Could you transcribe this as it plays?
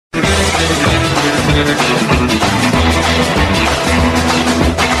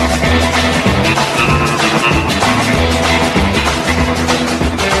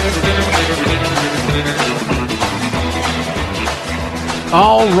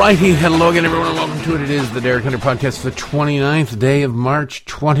All righty, hello again, everyone, and welcome to it. It is the Derek Hunter Podcast, the 29th day of March,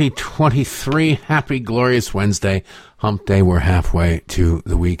 2023. Happy, glorious Wednesday, hump day. We're halfway to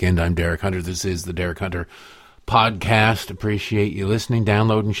the weekend. I'm Derek Hunter. This is the Derek Hunter Podcast. Appreciate you listening,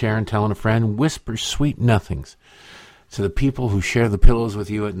 downloading, sharing, telling a friend. Whisper sweet nothings to the people who share the pillows with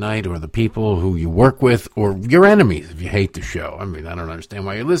you at night, or the people who you work with, or your enemies if you hate the show. I mean, I don't understand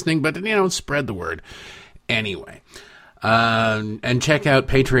why you're listening, but, spread the word. Anyway. And check out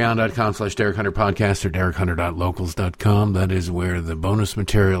patreon.com/Derek Hunter Podcast or DerekHunter.locals.com. That is where the bonus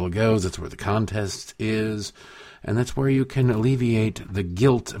material goes. That's where the contest is. And that's where you can alleviate the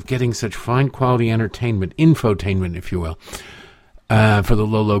guilt of getting such fine quality entertainment, infotainment, if you will, for the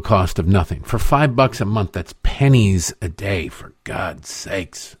low cost of nothing. For $5 a month, that's pennies a day, for God's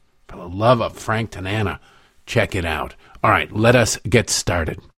sakes. For the love of Frank Tanana, check it out. All right, let us get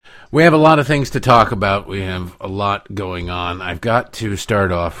started. We have a lot of things to talk about. We have a lot going on. I've got to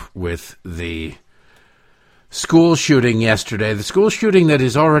start off with the school shooting yesterday. The school shooting that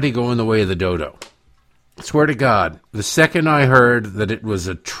is already going the way of the dodo. I swear to God, the second I heard that it was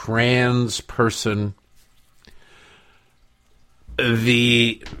a trans person,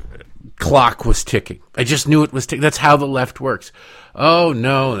 the clock was ticking. I just knew it was ticking. That's how the left works. Oh,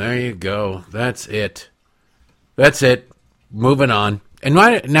 no, there you go. That's it. That's it. Moving on. And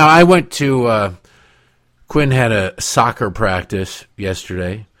now I went to, Quinn had a soccer practice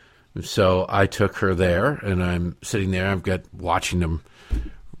yesterday, so I took her there, and I'm sitting there. I've got watching them.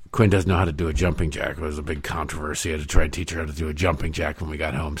 Quinn doesn't know how to do a jumping jack. It was a big controversy. I had to try and teach her how to do a jumping jack when we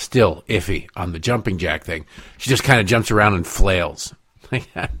got home. Still iffy on the jumping jack thing. She just kind of jumps around and flails.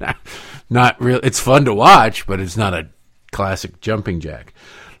 Not real. It's fun to watch, but it's not a classic jumping jack.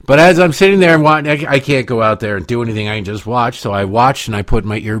 But as I'm sitting there and watching, I can't go out there and do anything. I can just watch. So I watched, and I put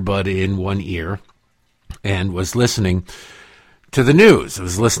my earbud in one ear and was listening to the news. I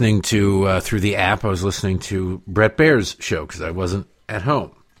was listening to, through the app, I was listening to Brett Baer's show because I wasn't at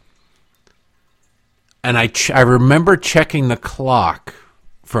home. And I remember checking the clock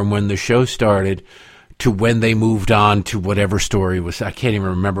from when the show started to when they moved on to whatever story was. I can't even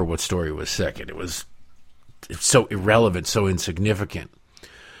remember what story was second. It's so irrelevant, so insignificant,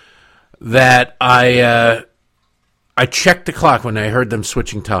 that I checked the clock when I heard them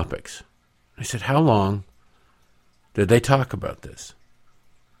switching topics. I said, how long did they talk about this?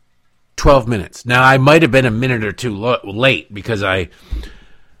 12 minutes. Now, I might have been a minute or two late because I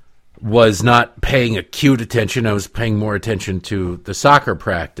was not paying acute attention. I was paying more attention to the soccer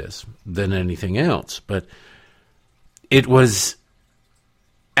practice than anything else. But it was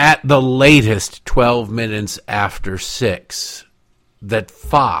at the latest 12 minutes after 6 that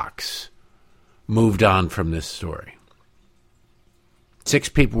Fox moved on from this story. 6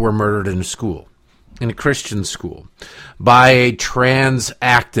 people were murdered in a school, in a Christian school, by a trans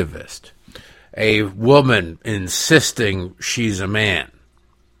activist, a woman insisting she's a man,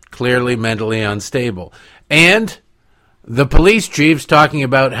 clearly mentally unstable, and the police chiefs talking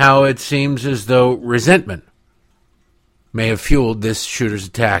about how it seems as though resentment may have fueled this shooter's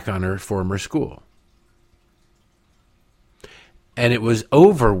attack on her former school. And it was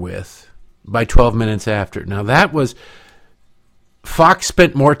over with by 12 minutes after. Now, that was... Fox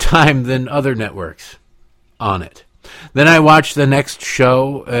spent more time than other networks on it. Then I watched the next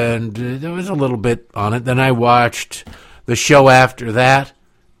show, and there was a little bit on it. Then I watched the show after that,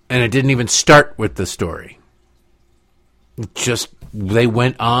 and it didn't even start with the story. They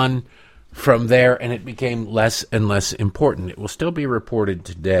went on from there, and it became less and less important. It will still be reported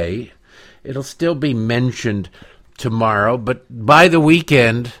today. It'll still be mentioned tomorrow, but by the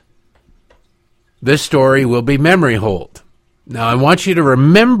weekend, this story will be memory hold. Now, I want you to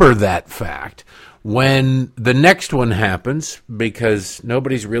remember that fact when the next one happens, because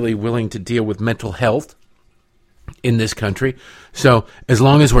nobody's really willing to deal with mental health in this country. So as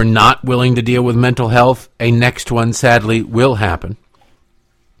long as we're not willing to deal with mental health, a next one sadly will happen.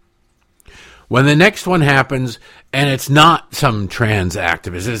 When the next one happens, and it's not some trans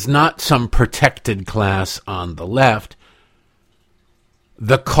activist, it's not some protected class on the left,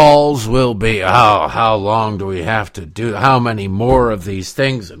 the calls will be, oh, how long do we have to do? How many more of these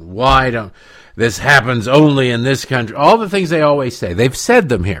things? And why don't this happens only in this country? All the things they always say. They've said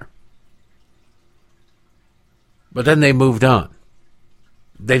them here. But then they moved on.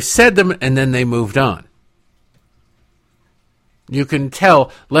 They've said them, and then they moved on. You can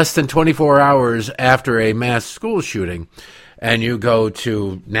tell less than 24 hours after a mass school shooting, and you go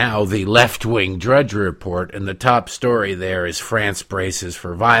to now the left-wing Drudge Report, and the top story there is France braces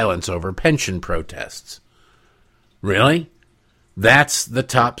for violence over pension protests. Really? That's the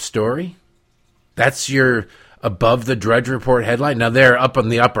top story? That's your above the Drudge Report headline? Now there up on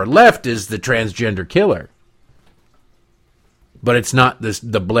the upper left is the transgender killer. But it's not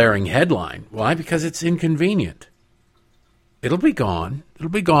the blaring headline. Why? Because it's inconvenient. It'll be gone. It'll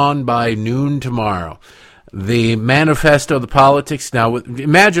be gone by noon tomorrow. The manifesto, the politics. Now,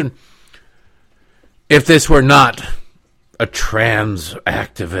 imagine if this were not a trans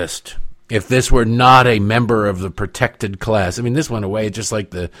activist, if this were not a member of the protected class. I mean, this went away just like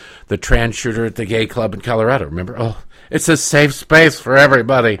the trans shooter at the gay club in Colorado. Remember? Oh, it's a safe space for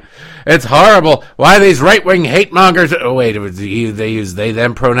everybody. It's horrible. Why these right-wing hate mongers? Oh, wait, they use they,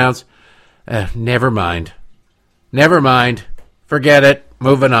 them pronouns? Never mind. Never mind. Forget it.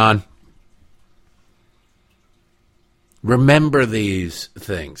 Moving on. Remember these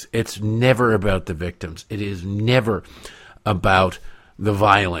things. It's never about the victims. It is never about the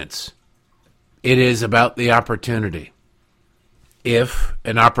violence. It is about the opportunity. If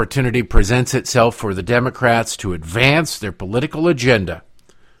an opportunity presents itself for the Democrats to advance their political agenda,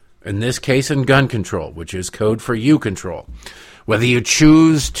 in this case in gun control, which is code for you control, whether you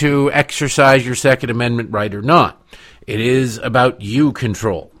choose to exercise your Second Amendment right or not, it is about you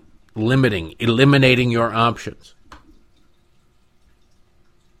control, eliminating your options.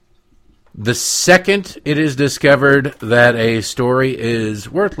 The second it is discovered that a story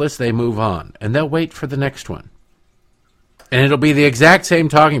is worthless, they move on, and they'll wait for the next one. And it'll be the exact same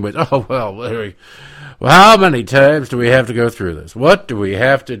talking points. Oh, well, how many times do we have to go through this? What do we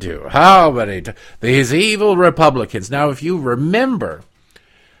have to do? How many times? These evil Republicans. Now, if you remember,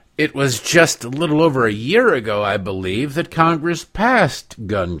 it was just a little over a year ago, I believe, that Congress passed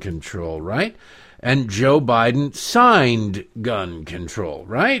gun control, right? And Joe Biden signed gun control,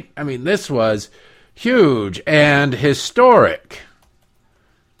 right? I mean, this was huge and historic.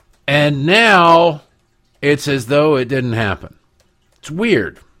 And now it's as though it didn't happen. It's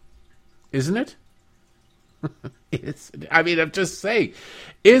weird, isn't it? I'm just saying,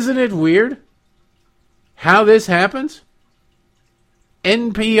 isn't it weird how this happens?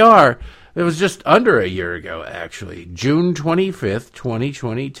 NPR, it was just under a year ago, actually, June 25th,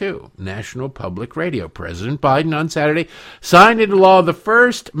 2022, National Public Radio. President Biden on Saturday signed into law the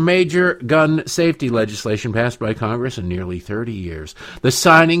first major gun safety legislation passed by Congress in nearly 30 years. The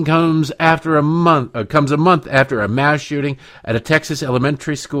signing comes a month after a mass shooting at a Texas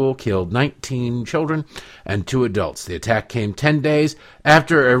elementary school killed 19 children and 2 adults. The attack came 10 days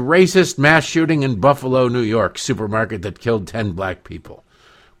after a racist mass shooting in Buffalo, New York, supermarket that killed 10 black people.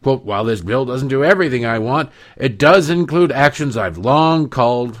 Quote, while this bill doesn't do everything I want, it does include actions I've long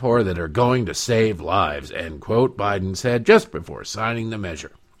called for that are going to save lives, end quote, Biden said just before signing the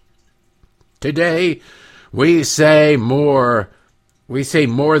measure. Today, we say more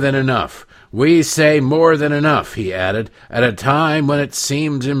than enough. We say more than enough, he added, at a time when it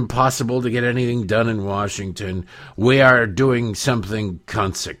seems impossible to get anything done in Washington. We are doing something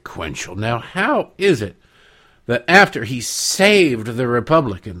consequential. Now, how is it that after he saved the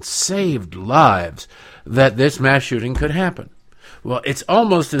Republicans, saved lives, that this mass shooting could happen? Well, it's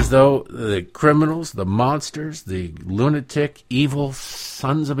almost as though the criminals, the monsters, the lunatic, evil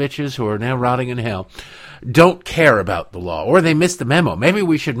sons of bitches who are now rotting in hell don't care about the law, or they missed the memo. Maybe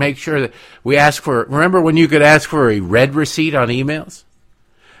we should make sure that we ask for, remember when you could ask for a red receipt on emails?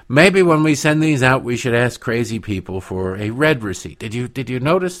 Maybe when we send these out, we should ask crazy people for a red receipt. Did you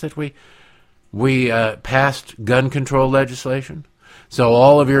notice that we passed gun control legislation? So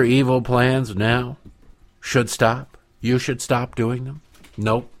all of your evil plans now should stop. You should stop doing them.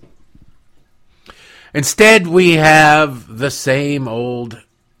 Nope. Instead, we have the same old.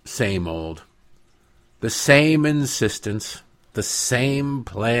 The same insistence, the same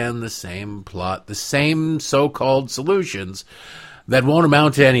plan, the same plot, the same so-called solutions that won't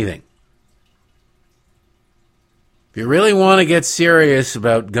amount to anything. If you really want to get serious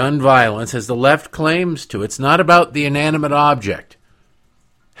about gun violence, as the left claims to, it's not about the inanimate object.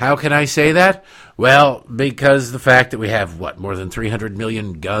 How can I say that? Well, because the fact that we have, more than 300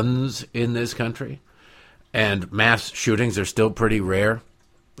 million guns in this country, and mass shootings are still pretty rare.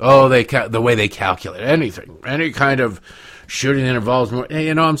 Oh, the way they calculate anything, any kind of shooting that involves more. Hey,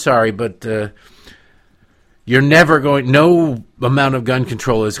 I'm sorry, but you're never going. No amount of gun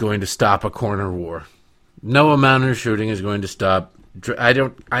control is going to stop a corner war. No amount of shooting is going to stop.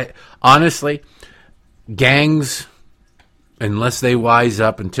 Honestly, gangs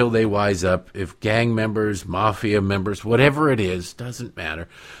until they wise up, if gang members, mafia members, whatever it is, doesn't matter.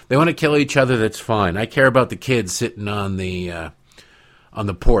 They want to kill each other, that's fine. I care about the kid sitting on the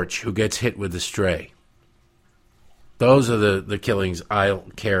porch who gets hit with a stray. Those are the killings I'll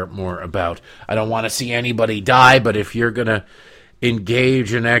care more about. I don't want to see anybody die, but if you're going to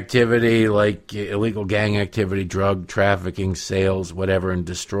engage in activity like illegal gang activity, drug trafficking, sales, whatever, and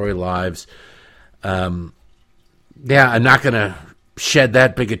destroy lives, I'm not going to shed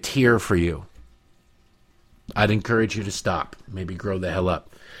that big a tear for you. I'd encourage you to stop. Maybe grow the hell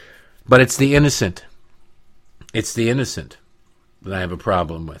up. But it's the innocent. It's the innocent that I have a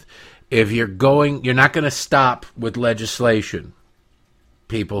problem with. If you're not going to stop with legislation,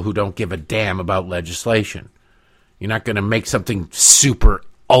 people who don't give a damn about legislation. You're not going to make something super,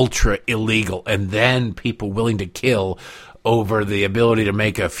 ultra illegal, and then people willing to kill over the ability to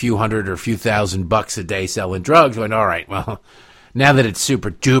make a few hundred or few $1,000 a day selling drugs. When, all right, well, now that it's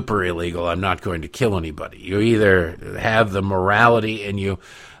super duper illegal, I'm not going to kill anybody. You either have the morality in you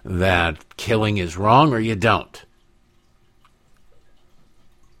that killing is wrong, or you don't.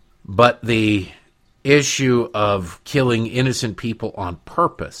 But the issue of killing innocent people on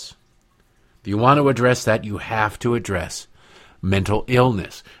purpose, if you want to address that, you have to address mental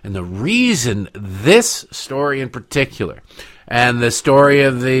illness. And the reason this story in particular, and the story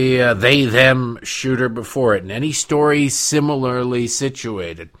of the they-them shooter before it, and any story similarly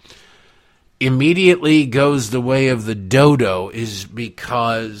situated, immediately goes the way of the dodo, is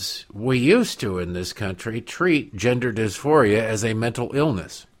because we used to, in this country, treat gender dysphoria as a mental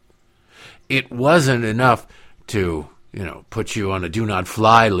illness. It wasn't enough to, put you on a do not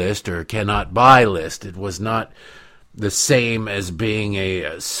fly list or cannot buy list. It was not the same as being a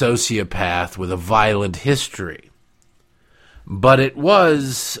sociopath with a violent history. But it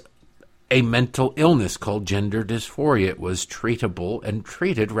was a mental illness called gender dysphoria. It was treatable and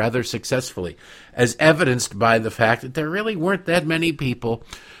treated rather successfully, as evidenced by the fact that there really weren't that many people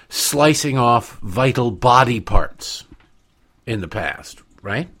slicing off vital body parts in the past,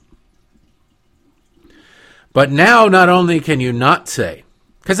 right? But now, not only can you not say,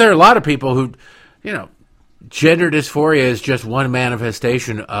 because there are a lot of people who, gender dysphoria is just one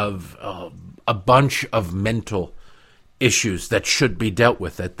manifestation of a bunch of mental issues that should be dealt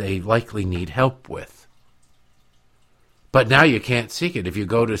with, that they likely need help with. But now you can't seek it. If you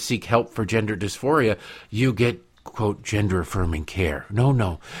go to seek help for gender dysphoria, you get, quote, gender-affirming care.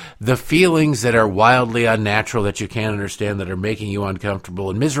 No. The feelings that are wildly unnatural, that you can't understand, that are making you uncomfortable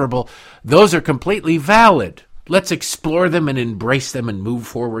and miserable, those are completely valid. Let's explore them and embrace them and move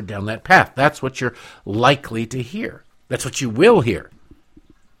forward down that path. That's what you're likely to hear. That's what you will hear.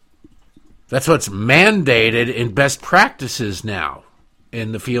 That's what's mandated in best practices now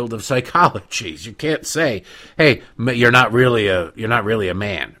in the field of psychology. You can't say, hey, you're not really a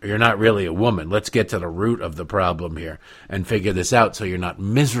man, or you're not really a woman. Let's get to the root of the problem here and figure this out so you're not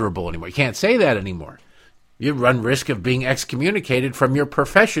miserable anymore. You can't say that anymore. You run risk of being excommunicated from your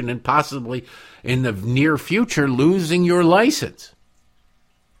profession and possibly in the near future losing your license.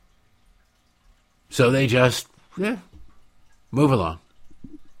 So they just, move along.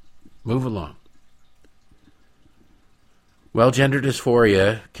 Move along. Well, gender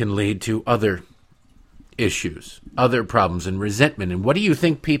dysphoria can lead to other issues, other problems, and resentment. And what do you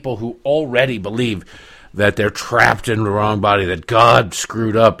think people who already believe that they're trapped in the wrong body, that God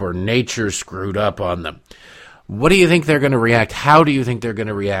screwed up or nature screwed up on them, what do you think they're going to react? How do you think they're going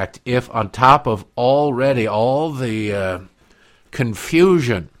to react if, on top of already all the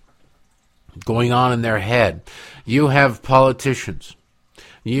confusion going on in their head, you have politicians,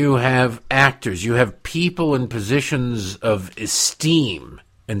 you have actors, you have people in positions of esteem,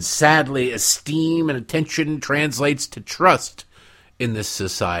 and sadly, esteem and attention translates to trust in this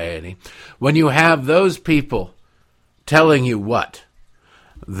society. When you have those people telling you what?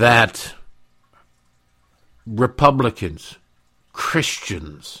 That Republicans,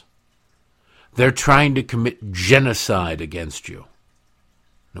 Christians, they're trying to commit genocide against you.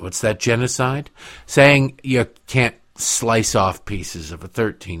 Now, what's that genocide? Saying you can't slice off pieces of a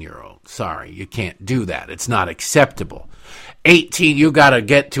 13-year-old. Sorry, you can't do that. It's not acceptable. 18, you got to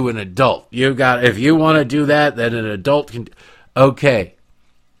get to an adult. If you want to do that, then an adult can. Okay.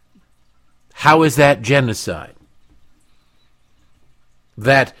 How is that genocide?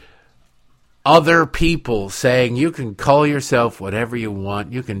 That other people saying you can call yourself whatever you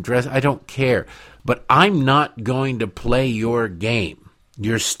want, you can dress, I don't care, but I'm not going to play your game.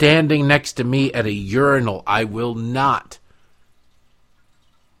 You're standing next to me at a urinal. I will not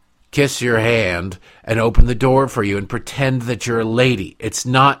kiss your hand and open the door for you and pretend that you're a lady. It's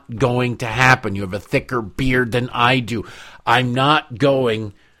not going to happen. You have a thicker beard than I do. I'm not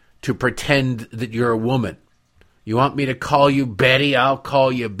going to pretend that you're a woman. You want me to call you Betty? I'll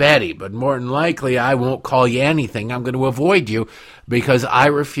call you Betty. But more than likely, I won't call you anything. I'm going to avoid you because I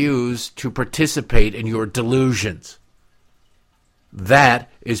refuse to participate in your delusions. That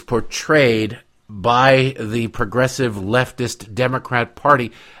is portrayed by the progressive leftist Democrat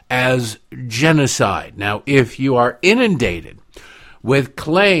Party as genocide. Now, if you are inundated with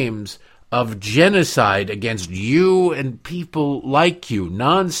claims of genocide against you and people like you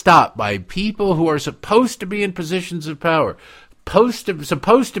nonstop by people who are supposed to be in positions of power,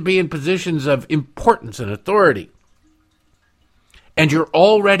 supposed to be in positions of importance and authority, and you're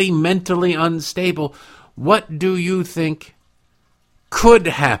already mentally unstable, what do you think could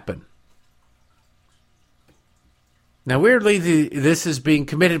happen? Now, weirdly, this is being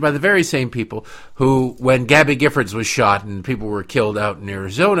committed by the very same people who, when Gabby Giffords was shot and people were killed out in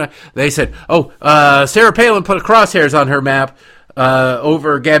Arizona, they said, Sarah Palin put crosshairs on her map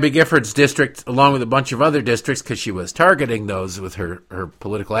over Gabby Giffords' district, along with a bunch of other districts, because she was targeting those with her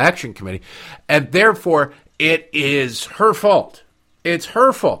political action committee. And therefore, it is her fault. It's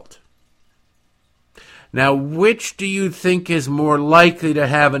her fault. Now, which do you think is more likely to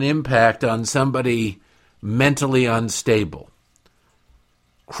have an impact on somebody mentally unstable?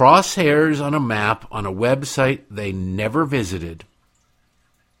 Crosshairs on a map on a website they never visited,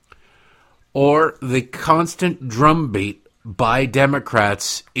 or the constant drumbeat by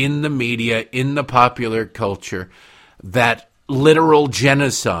Democrats in the media, in the popular culture, that literal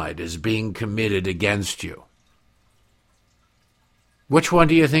genocide is being committed against you? Which one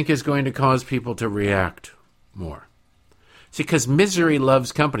do you think is going to cause people to react more? See, because misery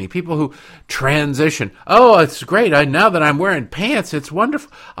loves company. People who transition, it's great. Now that I'm wearing pants, it's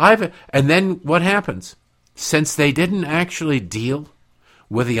wonderful. And then what happens? Since they didn't actually deal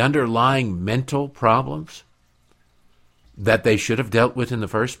with the underlying mental problems that they should have dealt with in the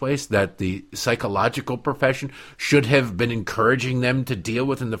first place, that the psychological profession should have been encouraging them to deal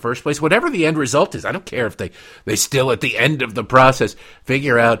with in the first place, whatever the end result is, I don't care if they still at the end of the process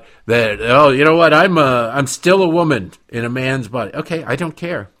figure out that, you know what, I'm still a woman in a man's body. Okay, I don't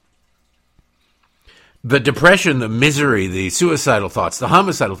care. The depression, the misery, the suicidal thoughts, the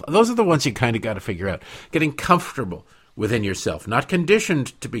homicidal thoughts, those are the ones you kind of got to figure out. Getting comfortable within yourself, not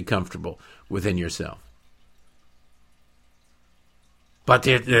conditioned to be comfortable within yourself. But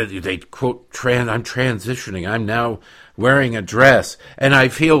they quote, I'm transitioning. I'm now wearing a dress, and I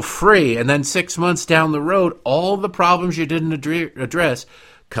feel free. And then 6 months down the road, all the problems you didn't address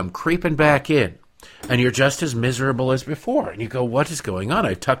come creeping back in. And you're just as miserable as before. And you go, what is going on?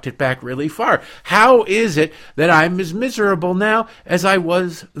 I've tucked it back really far. How is it that I'm as miserable now as I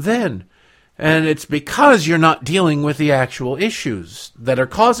was then? And it's because you're not dealing with the actual issues that are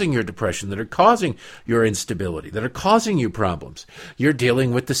causing your depression, that are causing your instability, that are causing you problems. You're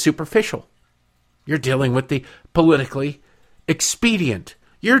dealing with the superficial. You're dealing with the politically expedient.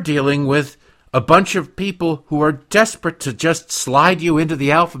 You're dealing with a bunch of people who are desperate to just slide you into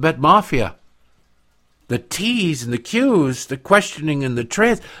the alphabet mafia. The T's and the Q's, the questioning and the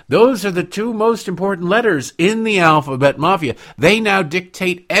trans, those are the two most important letters in the alphabet mafia. They now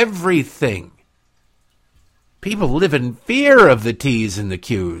dictate everything. People live in fear of the T's and the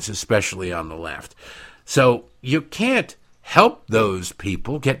Q's, especially on the left. So you can't help those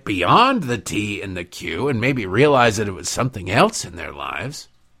people get beyond the T and the Q and maybe realize that it was something else in their lives.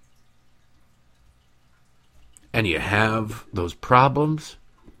 And you have those problems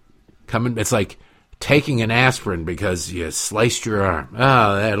coming. It's like taking an aspirin because you sliced your arm.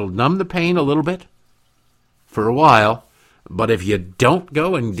 That'll numb the pain a little bit for a while, but if you don't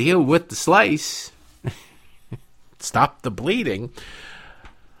go and deal with the slice, stop the bleeding,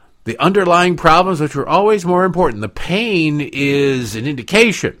 the underlying problems, which were always more important, the pain is an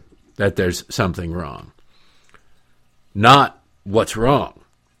indication that there's something wrong, not what's wrong.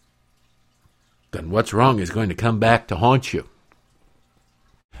 Then what's wrong is going to come back to haunt you.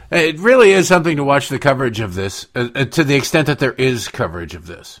 It really is something to watch the coverage of this, to the extent that there is coverage of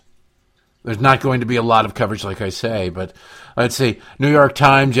this. There's not going to be a lot of coverage, like I say, but let's see. New York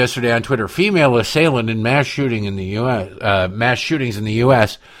Times yesterday on Twitter: female assailant in mass shooting in the U.S. Mass shootings in the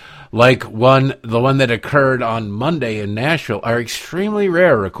U.S., like the one that occurred on Monday in Nashville, are extremely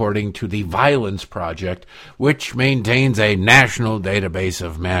rare, according to the Violence Project, which maintains a national database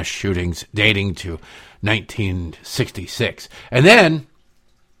of mass shootings dating to 1966. And then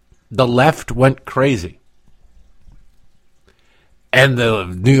the left went crazy. And the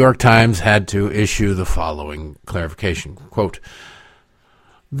New York Times had to issue the following clarification. Quote,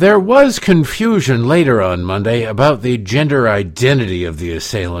 There was confusion later on Monday about the gender identity of the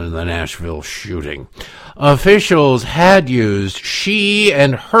assailant in the Nashville shooting. Officials had used she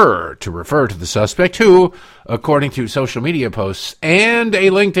and her to refer to the suspect who, according to social media posts and a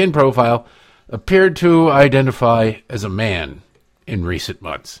LinkedIn profile, appeared to identify as a man in recent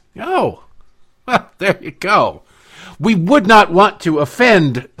months. Oh, well, there you go. We would not want to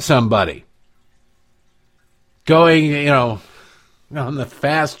offend somebody going, on the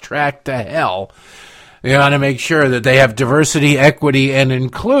fast track to hell. You want to make sure that they have diversity, equity, and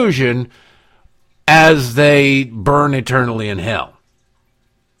inclusion as they burn eternally in hell.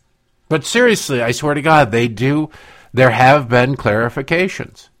 But seriously, I swear to God, there have been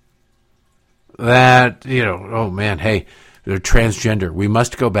clarifications that, oh man, hey, they're transgender. We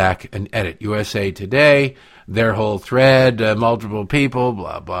must go back and edit USA Today, their whole thread, multiple people,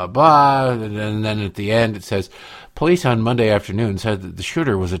 blah, blah, blah. And then at the end it says, police on Monday afternoon said that the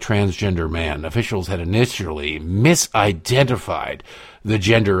shooter was a transgender man. Officials had initially misidentified the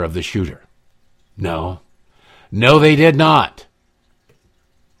gender of the shooter. No, they did not.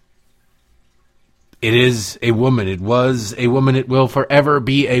 It is a woman. It was a woman. It will forever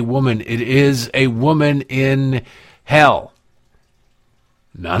be a woman. It is a woman in hell.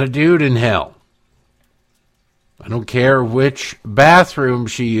 Not a dude in hell. I don't care which bathroom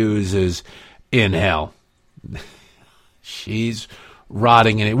she uses in hell. She's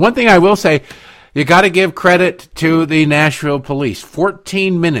rotting in it. One thing I will say, you got to give credit to the Nashville police.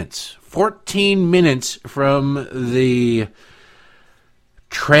 14 minutes from the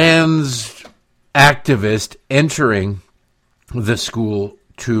trans activist entering the school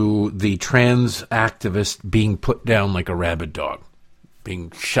to the trans activist being put down like a rabid dog,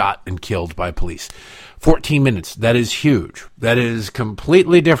 being shot and killed by police. 14 minutes. That is huge. That is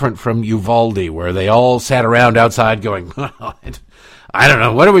completely different from Uvalde, where they all sat around outside going, I don't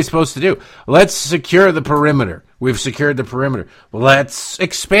know, what are we supposed to do? Let's secure the perimeter. We've secured the perimeter. Let's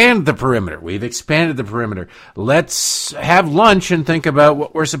expand the perimeter. We've expanded the perimeter. Let's have lunch and think about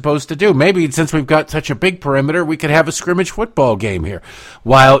what we're supposed to do. Maybe since we've got such a big perimeter, we could have a scrimmage football game here.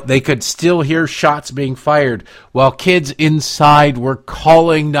 While they could still hear shots being fired, while kids inside were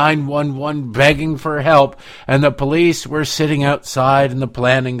calling 911, begging for help, and the police were sitting outside in the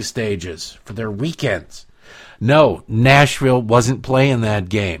planning stages for their weekends. No, Nashville wasn't playing that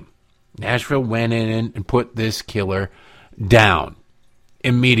game. Nashville went in and put this killer down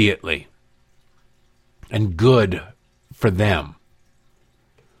immediately. And good for them.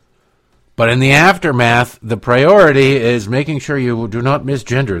 But in the aftermath, the priority is making sure you do not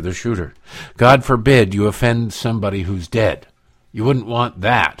misgender the shooter. God forbid you offend somebody who's dead. You wouldn't want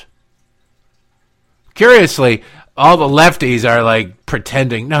that. Curiously, all the lefties are like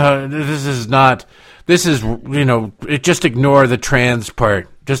pretending, no, this is, just ignore the trans part.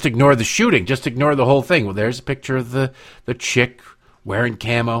 Just ignore the shooting. Just ignore the whole thing. Well, there's a picture of the chick wearing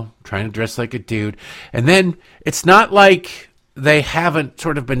camo, trying to dress like a dude. And then it's not like they haven't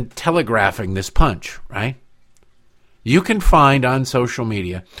sort of been telegraphing this punch, right? You can find on social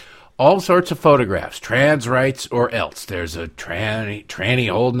media all sorts of photographs, trans rights or else. There's a tranny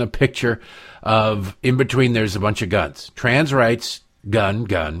holding a picture of, in between there's a bunch of guns. Trans rights, gun,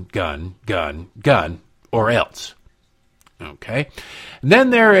 gun, gun, gun, gun, or else. Okay. And then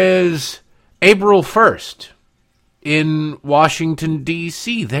there is April 1st in Washington,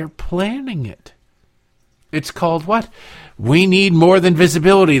 D.C. They're planning it. It's called what? We need more than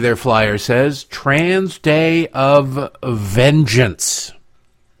visibility, their flyer says. Trans Day of Vengeance.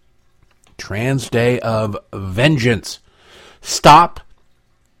 Trans Day of Vengeance. Stop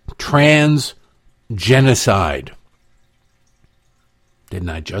trans genocide. Didn't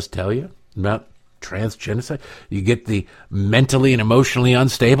I just tell you about trans genocide? You get the mentally and emotionally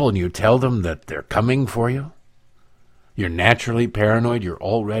unstable and you tell them that they're coming for you. You're naturally paranoid. You're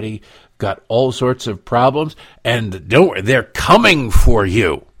already got all sorts of problems. And don't worry, they're coming for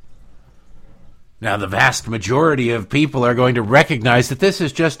you. Now, the vast majority of people are going to recognize that this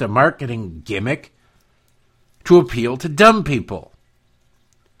is just a marketing gimmick to appeal to dumb people.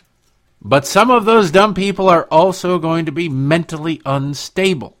 But some of those dumb people are also going to be mentally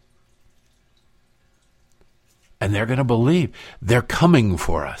unstable. And they're going to believe they're coming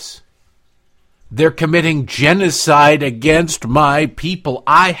for us. They're committing genocide against my people.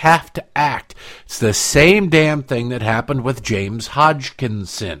 I have to act. It's the same damn thing that happened with James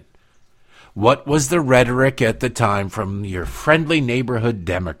Hodgkinson. What was the rhetoric at the time from your friendly neighborhood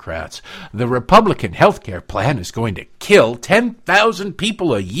Democrats? The Republican health care plan is going to kill 10,000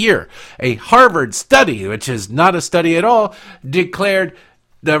 people a year. A Harvard study, which is not a study at all, declared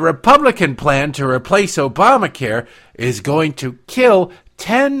the Republican plan to replace Obamacare is going to kill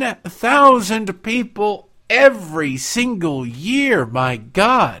 10,000 people every single year, my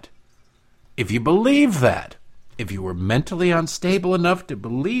God. If you believe that, if you were mentally unstable enough to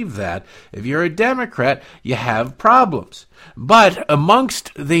believe that, if you're a Democrat, you have problems. But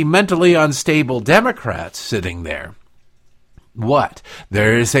amongst the mentally unstable Democrats sitting there, what?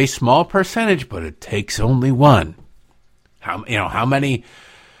 There is a small percentage, but it takes only one. How many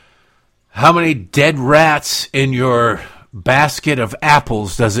dead rats in your basket of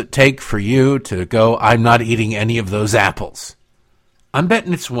apples does it take for you to go, I'm not eating any of those apples? I'm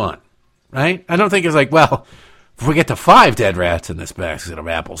betting it's one, right? I don't think it's like, well, if we get to 5 dead rats in this basket of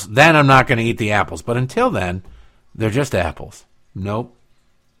apples, then I'm not going to eat the apples. But until then, they're just apples. Nope.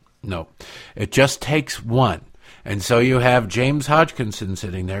 It just takes one. And so you have James Hodgkinson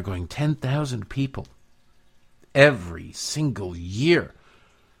sitting there going, 10,000 people every single year,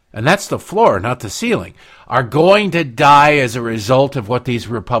 and that's the floor, not the ceiling, are going to die as a result of what these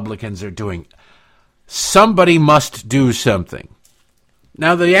Republicans are doing. Somebody must do something.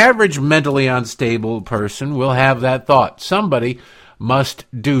 Now, the average mentally unstable person will have that thought. Somebody must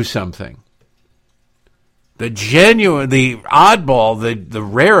do something. The oddball, the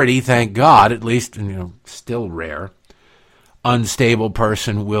rarity, thank God, at least, still rare, unstable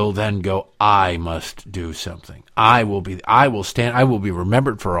person will then go, I must do something. I will be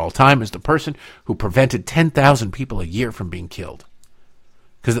remembered for all time as the person who prevented 10,000 people a year from being killed.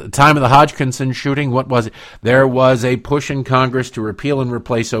 Because at the time of the Hodgkinson shooting, what was it? There was a push in Congress to repeal and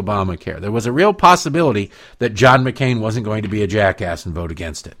replace Obamacare. There was a real possibility that John McCain wasn't going to be a jackass and vote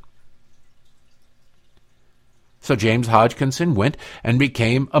against it. So James Hodgkinson went and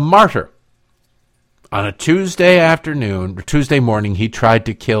became a martyr. On a Tuesday morning, he tried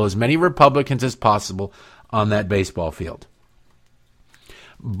to kill as many Republicans as possible on that baseball field.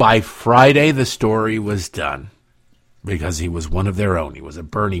 By Friday, the story was done because he was one of their own. He was a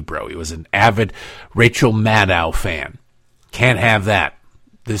Bernie bro. He was an avid Rachel Maddow fan. Can't have that.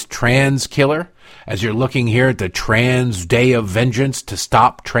 This trans killer, as you're looking here at the Trans Day of Vengeance to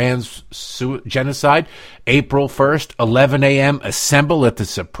stop trans genocide, April 1st, 11 a.m., assemble at the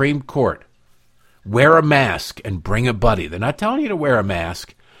Supreme Court. Wear a mask and bring a buddy. They're not telling you to wear a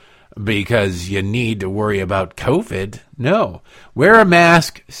mask because you need to worry about COVID. No. Wear a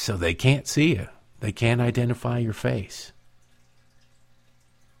mask so they can't see you. They can't identify your face.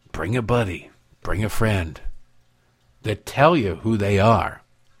 Bring a buddy. Bring a friend. That tell you who they are.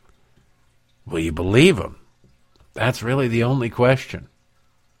 Will you believe them? That's really the only question.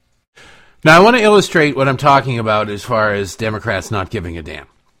 Now, I want to illustrate what I'm talking about as far as Democrats not giving a damn.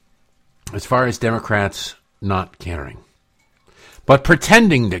 As far as Democrats not caring. But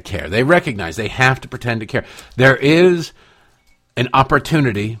pretending to care. They recognize they have to pretend to care. There is an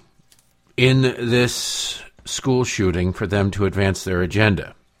opportunity in this school shooting for them to advance their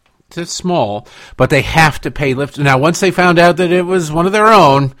agenda. It's small, but they have to pay lift. Now, once they found out that it was one of their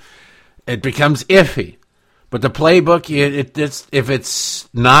own, it becomes iffy. But the playbook, if it's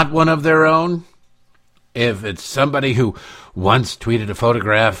not one of their own, if it's somebody who once tweeted a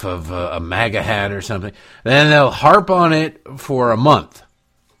photograph of a MAGA hat or something, then they'll harp on it for a month,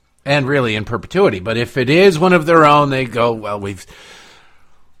 and really in perpetuity. But if it is one of their own, they go, well, we've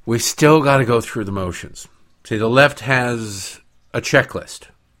still got to go through the motions. See, the left has a checklist,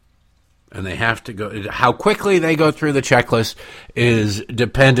 and they have to go. How quickly they go through the checklist is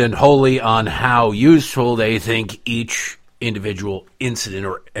dependent wholly on how useful they think each individual incident,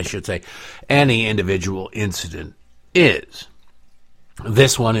 or I should say, any individual incident is.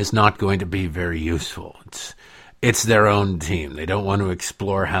 This one is not going to be very useful. It's their own team. They don't want to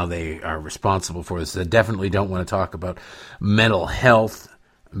explore how they are responsible for this. They definitely don't want to talk about mental health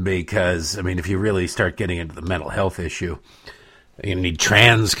because, if you really start getting into the mental health issue, you're going to need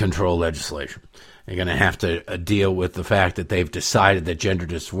trans control legislation. You're going to have to deal with the fact that they've decided that gender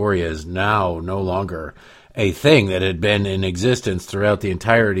dysphoria is now no longer a thing that had been in existence throughout the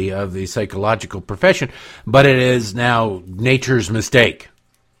entirety of the psychological profession, but it is now nature's mistake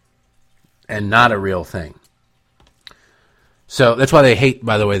and not a real thing. So that's why they hate,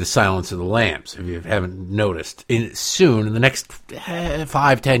 by the way, the Silence of the Lambs, if you haven't noticed. Soon, in the next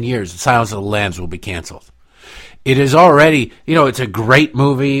 5-10 years, the Silence of the Lambs will be canceled. It is already, it's a great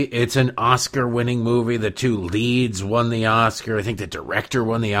movie. It's an Oscar-winning movie. The two leads won the Oscar. I think the director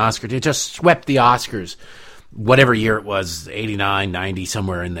won the Oscar. It just swept the Oscars, whatever year it was, 89, 90,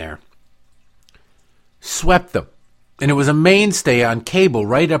 somewhere in there. Swept them. And it was a mainstay on cable,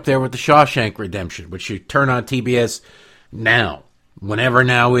 right up there with the Shawshank Redemption, which you turn on TBS now, whenever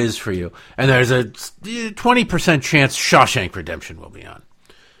now is for you. And there's a 20% chance Shawshank Redemption will be on.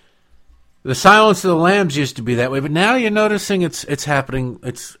 The Silence of the Lambs used to be that way, but now you're noticing it's happening.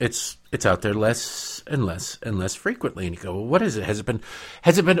 It's out there less and less and less frequently. And you go, well, what is it? Has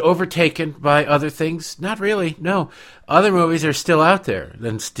it been overtaken by other things? Not really. No, other movies are still out there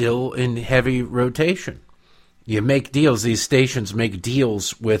and still in heavy rotation. You make deals. These stations make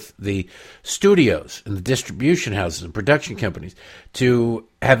deals with the studios and the distribution houses and production companies to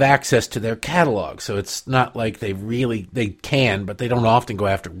have access to their catalog. So it's not like they can, but they don't often go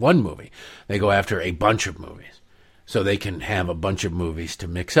after one movie. They go after a bunch of movies. So they can have a bunch of movies to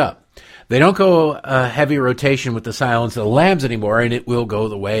mix up. They don't go heavy rotation with The Silence of the Lambs anymore, and it will go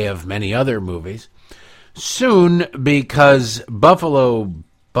the way of many other movies soon, because Buffalo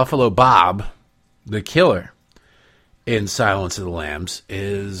Bob, the killer in Silence of the Lambs,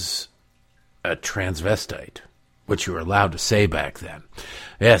 is a transvestite, which you were allowed to say back then.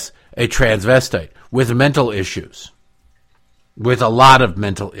 Yes, a transvestite with mental issues, with a lot of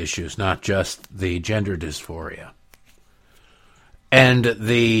mental issues, not just the gender dysphoria. And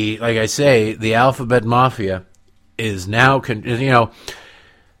like I say, the Alphabet Mafia is now,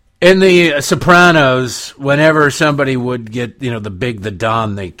 in the Sopranos, whenever somebody would get, the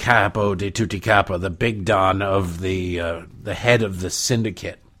Don, the capo de tutti capo, the big Don of the head of the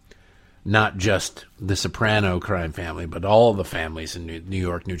syndicate, not just the Soprano crime family, but all the families in New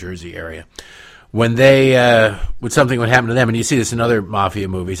York, New Jersey area, when something would happen to them, and you see this in other mafia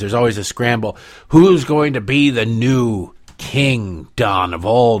movies, there's always a scramble. Who's going to be the new King Don of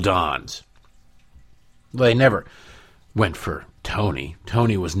all Dons? Well, they never went for Tony.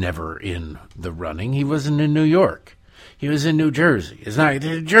 Tony was never in the running. He wasn't in New York. He was in New Jersey. It's not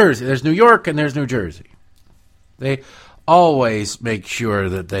New Jersey. There's New York and there's New Jersey. They always make sure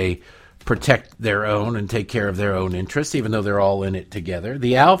that they protect their own and take care of their own interests, even though they're all in it together.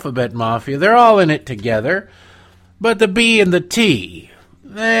 The Alphabet Mafia, they're all in it together. But the B and the T,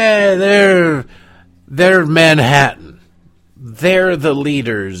 they're Manhattan. They're the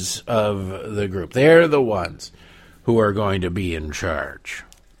leaders of the group. They're the ones who are going to be in charge.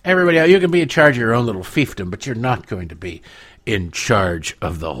 Everybody else, you can be in charge of your own little fiefdom, but you're not going to be in charge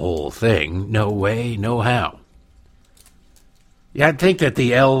of the whole thing. No way, no how. Yeah, I'd think that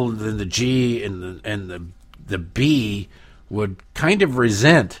the L and the G and the B would kind of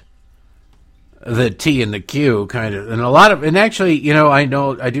resent the T and the Q, and actually, I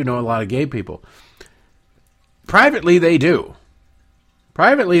do know a lot of gay people. Privately, they do.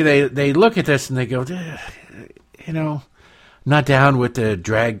 Privately, they look at this and they go, not down with the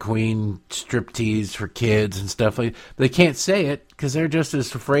drag queen striptease for kids and stuff like that. They can't say it because they're just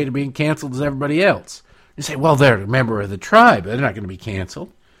as afraid of being canceled as everybody else. You say, well, they're a member of the tribe. They're not going to be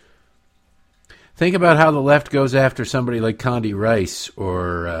canceled. Think about how the left goes after somebody like Condi Rice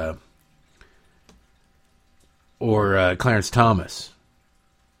or Clarence Thomas,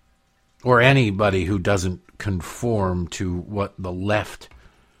 or anybody who doesn't conform to what the left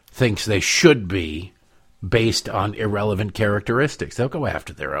thinks they should be based on irrelevant characteristics. They'll go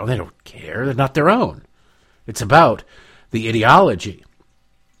after their own. They don't care. They're not their own. It's about the ideology.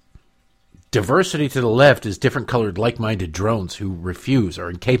 Diversity to the left is different colored, like-minded drones who refuse or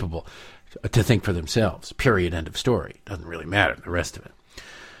are incapable to think for themselves. Period. End of story. Doesn't really matter, the rest of it.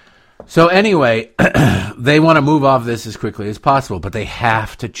 So anyway, they want to move off this as quickly as possible, but they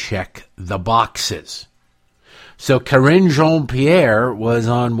have to check the boxes. So Karine Jean-Pierre was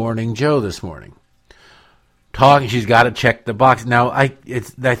on Morning Joe this morning. She's got to check the box. Now, I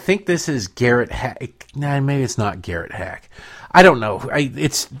think this is Garrett Hack. Nah, maybe it's not Garrett Hack. I don't know.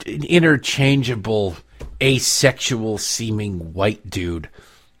 It's an interchangeable, asexual-seeming white dude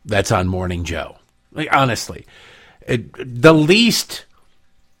that's on Morning Joe. Honestly, the least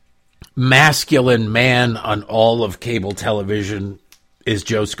masculine man on all of cable television is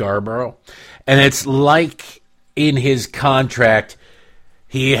Joe Scarborough. And it's like in his contract,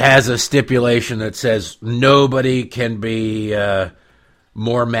 he has a stipulation that says nobody can be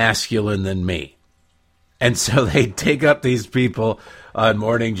more masculine than me. And so they take up these people on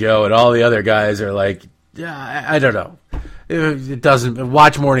Morning Joe, and all the other guys are like, yeah, I don't know. It doesn't.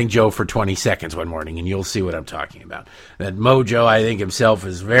 Watch Morning Joe for 20 seconds one morning, and you'll see what I'm talking about. That Mojo, I think himself,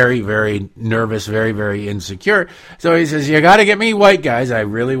 is very, very nervous, very, very insecure. So he says, you got to get me white guys. I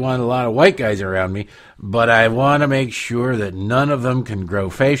really want a lot of white guys around me, but I want to make sure that none of them can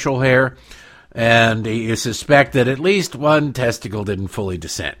grow facial hair. And you suspect that at least one testicle didn't fully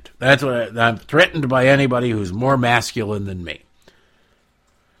descend. That's what I'm threatened by anybody who's more masculine than me.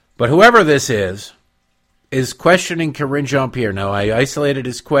 But whoever this is questioning Karine Jean-Pierre. Now, I isolated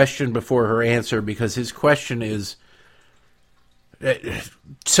his question before her answer because his question is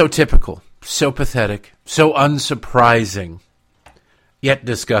so typical, so pathetic, so unsurprising, yet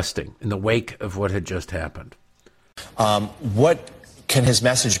disgusting in the wake of what had just happened. What can his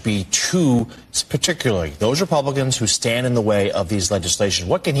message be to particularly those Republicans who stand in the way of these legislation?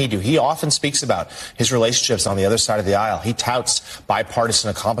 What can he do? He often speaks about his relationships on the other side of the aisle. He touts bipartisan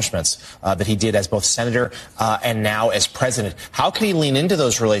accomplishments that he did as both senator and now as president. How can he lean into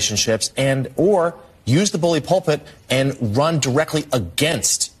those relationships or use the bully pulpit and run directly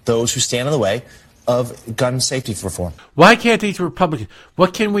against those who stand in the way of gun safety reform? Why can't these Republicans?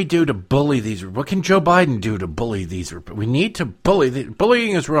 What can we do to bully these? What can Joe Biden do to bully these? We need to bully.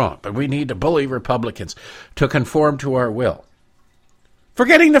 Bullying is wrong, but we need to bully Republicans to conform to our will.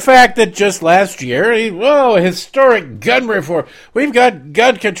 Forgetting the fact that just last year, historic gun reform. We've got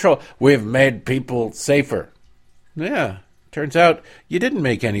gun control. We've made people safer. Yeah. Turns out you didn't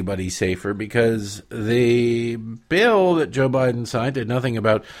make anybody safer because the bill that Joe Biden signed did nothing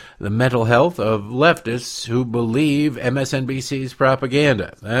about the mental health of leftists who believe MSNBC's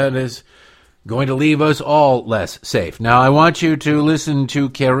propaganda. That is going to leave us all less safe. Now, I want you to listen to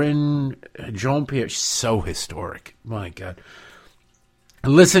Karine Jean-Pierre. She's so historic. My God.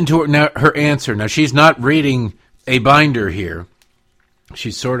 Listen to her answer. Now, she's not reading a binder here.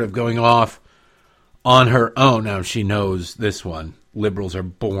 She's sort of going off on her own. Now, she knows this one. Liberals are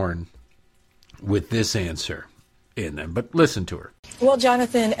born with this answer in them. But listen to her. Well,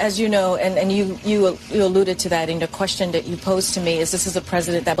 Jonathan, as you know, and you alluded to that in the question that you posed to me, is this is a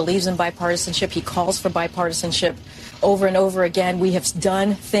president that believes in bipartisanship. He calls for bipartisanship over and over again. We have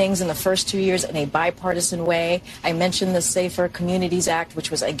done things in the first 2 years in a bipartisan way. I mentioned the Safer Communities Act,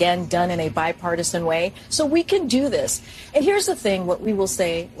 which was, again, done in a bipartisan way. So we can do this. And here's the thing, what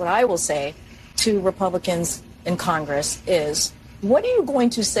I will say to Republicans in Congress is, what are you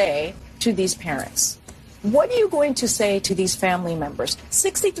going to say to these parents? What are you going to say to these family members?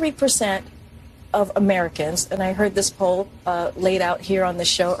 63% of Americans, and I heard this poll laid out here on the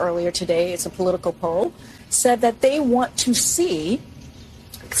show earlier today, it's a political poll, said that they want to see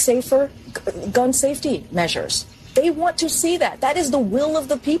safer gun safety measures. They want to see that. That is the will of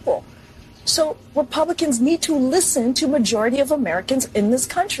the people. So Republicans need to listen to majority of Americans in this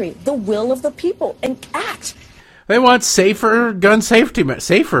country, the will of the people, and act. They want safer gun safety,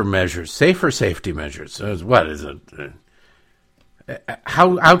 safer safety measures. What is it?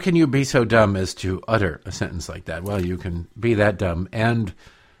 How can you be so dumb as to utter a sentence like that? Well, you can be that dumb, and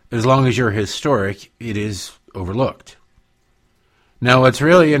as long as you're historic, it is overlooked. Now, what's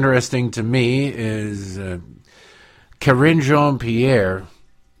really interesting to me is Karine Jean-Pierre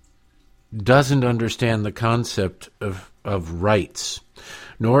doesn't understand the concept of rights,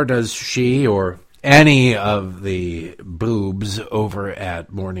 nor does she or any of the boobs over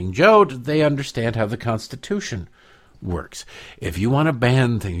at Morning Joe. They understand how the Constitution works. If you want to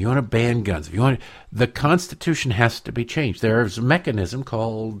ban things, you want to ban guns, the Constitution has to be changed. There's a mechanism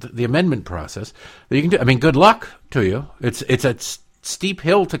called the amendment process that you can do. I mean, good luck to you. It's a steep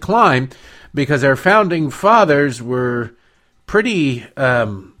hill to climb because our founding fathers were pretty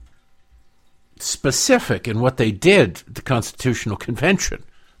specific in what they did at the Constitutional Convention.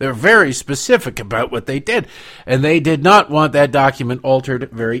 They're very specific about what they did. And they did not want that document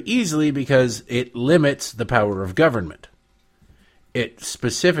altered very easily because it limits the power of government. It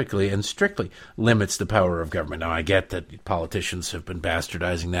specifically and strictly limits the power of government. Now, I get that politicians have been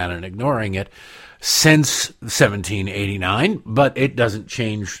bastardizing that and ignoring it since 1789, but it doesn't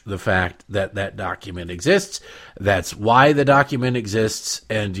change the fact that that document exists. That's why the document exists,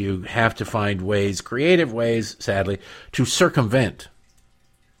 and you have to find ways, creative ways, sadly, to circumvent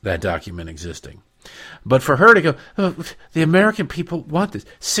that document existing. But for her to go, the American people want this.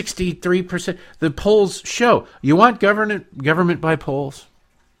 63%. The polls show. You want government by polls?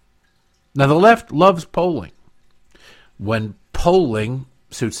 Now, the left loves polling. When polling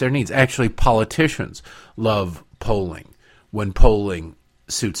suits their needs. Actually, politicians love polling when polling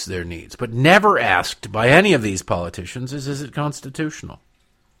suits their needs. But never asked by any of these politicians is it constitutional?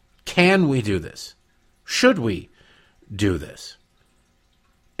 Can we do this? Should we do this?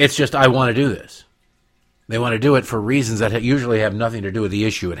 It's just, I want to do this. They want to do it for reasons that usually have nothing to do with the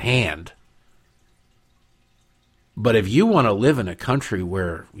issue at hand. But if you want to live in a country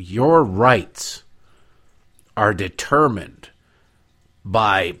where your rights are determined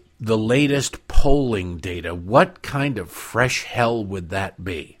by the latest polling data, what kind of fresh hell would that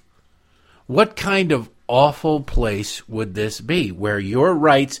be? What kind of awful place would this be, where your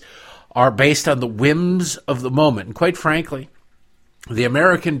rights are based on the whims of the moment? And quite frankly, the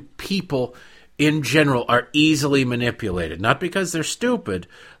American people in general are easily manipulated, not because they're stupid,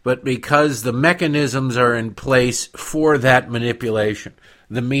 but because the mechanisms are in place for that manipulation.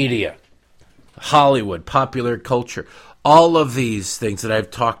 The media, Hollywood, popular culture, All of these things that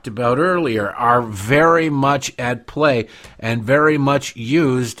I've talked about earlier are very much at play and very much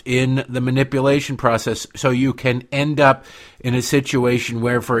used in the manipulation process. So you can end up in a situation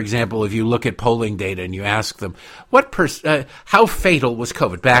where, for example, if you look at polling data and you ask them, how fatal was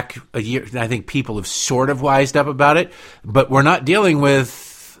COVID? Back a year, I think people have sort of wised up about it, but we're not dealing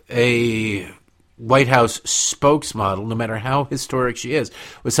with a White House spokesmodel, no matter how historic she is,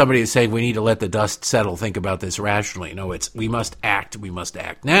 with somebody who's saying we need to let the dust settle, think about this rationally. No, it's we must act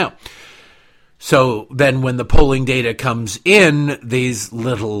now. So then when the polling data comes in, these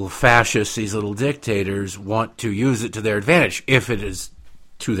little fascists, these little dictators want to use it to their advantage, if it is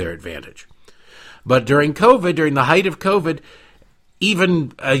to their advantage. But during COVID, during the height of COVID,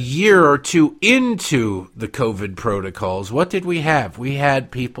 even a year or two into the COVID protocols, what did we have? We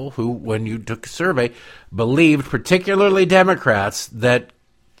had people who, when you took a survey, believed, particularly Democrats, that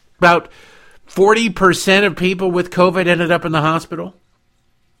about 40% of people with COVID ended up in the hospital.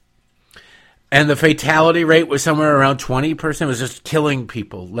 And the fatality rate was somewhere around 20%. It was just killing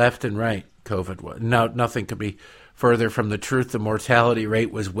people left and right, COVID was. No, nothing could be further from the truth. The mortality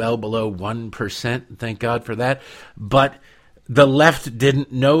rate was well below 1%. Thank God for that. But the left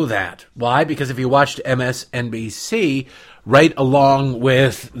didn't know that. Why? Because if you watched MSNBC, right along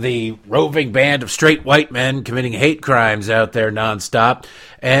with the roving band of straight white men committing hate crimes out there nonstop,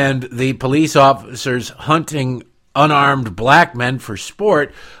 and the police officers hunting unarmed black men for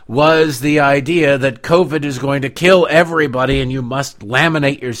sport, was the idea that COVID is going to kill everybody and you must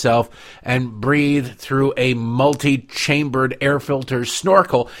laminate yourself and breathe through a multi-chambered air filter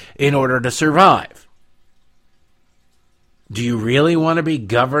snorkel in order to survive. Do you really want to be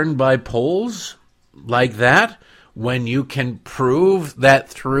governed by polls like that when you can prove that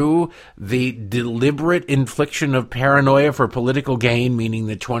through the deliberate infliction of paranoia for political gain, meaning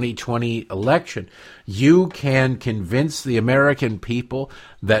the 2020 election, you can convince the American people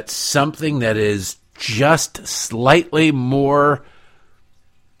that something that is just slightly more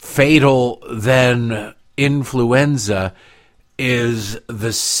fatal than influenza is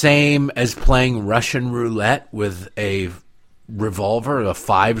the same as playing Russian roulette with a revolver, a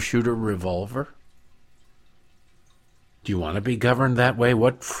 5-shooter revolver? Do you want to be governed that way?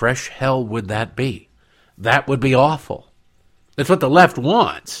 What fresh hell would that be? That would be awful. That's what the left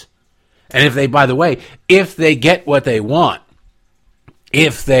wants. And if they, by the way, if they get what they want, I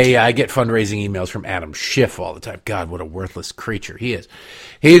get fundraising emails from Adam Schiff all the time. God, what a worthless creature he is.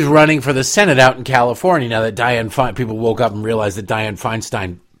 He's running for the Senate out in California now that people woke up and realized that Dianne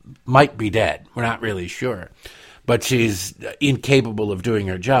Feinstein might be dead. We're not really sure. But she's incapable of doing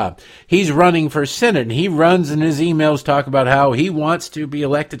her job. He's running for Senate, and he runs in his emails talk about how he wants to be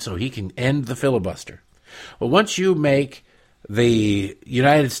elected so he can end the filibuster. Well, once you make the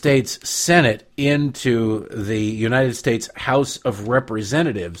United States Senate into the United States House of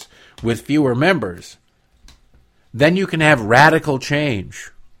Representatives with fewer members, then you can have radical change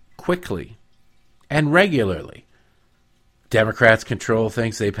quickly and regularly. Democrats control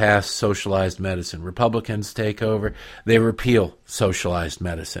things. They pass socialized medicine. Republicans take over. They repeal socialized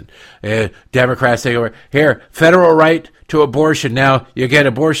medicine. Democrats take over. Here, federal right to abortion. Now you get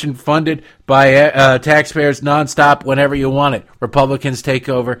abortion funded by taxpayers nonstop whenever you want it. Republicans take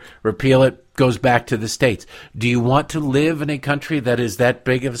over, repeal it, goes back to the states. Do you want to live in a country that is that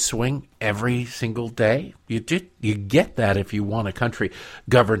big of a swing every single day? You get that if you want a country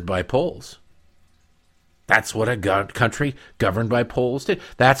governed by polls. That's what a country governed by polls did.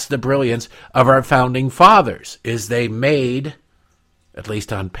 That's the brilliance of our founding fathers, is they made, at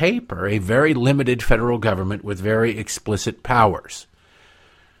least on paper, a very limited federal government with very explicit powers.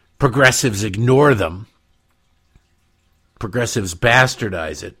 Progressives ignore them. Progressives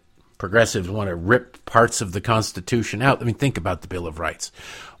bastardize it. Progressives want to rip parts of the Constitution out. I mean, think about the Bill of Rights.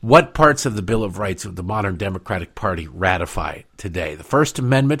 What parts of the Bill of Rights would the modern Democratic Party ratify today? The First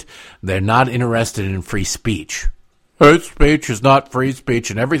Amendment, they're not interested in free speech. Hate speech is not free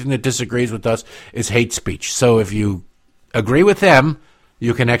speech, and everything that disagrees with us is hate speech. So if you agree with them,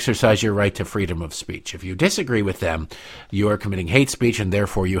 you can exercise your right to freedom of speech. If you disagree with them, you are committing hate speech, and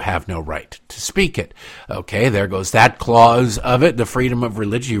therefore you have no right to speak it. Okay, there goes that clause of it, the freedom of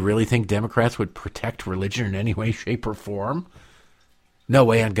religion. You really think Democrats would protect religion in any way, shape, or form? No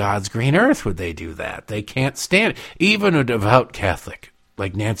way on God's green earth would they do that. They can't stand it. Even a devout Catholic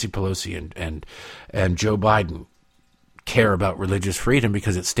like Nancy Pelosi and Joe Biden care about religious freedom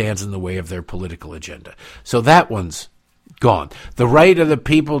because it stands in the way of their political agenda. So that one's gone. The right of the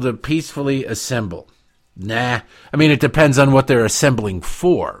people to peacefully assemble. Nah. I mean, it depends on what they're assembling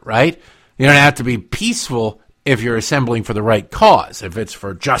for, right? You don't have to be peaceful if you're assembling for the right cause. If it's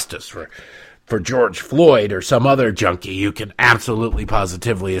for justice, for George Floyd or some other junkie, you can absolutely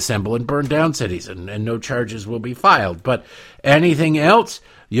positively assemble and burn down cities, and no charges will be filed. But anything else,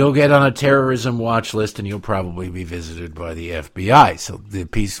 you'll get on a terrorism watch list, and you'll probably be visited by the FBI. So the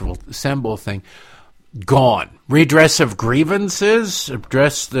peaceful assemble thing, gone. Redress of grievances,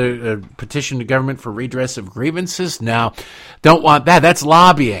 address the petition to government for redress of grievances. Now, don't want that. That's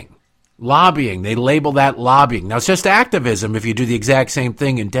lobbying. Lobbying. They label that lobbying. Now, it's just activism. If you do the exact same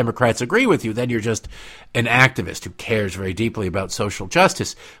thing and Democrats agree with you, then you're just an activist who cares very deeply about social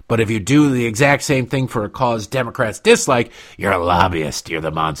justice. But if you do the exact same thing for a cause Democrats dislike, you're a lobbyist. You're the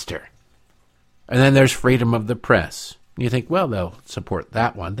monster. And then there's freedom of the press. You think, well, they'll support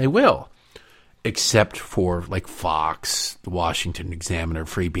that one. They will. Except for, like, Fox, the Washington Examiner,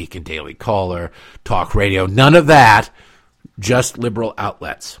 Free Beacon, Daily Caller, Talk Radio. None of that. Just liberal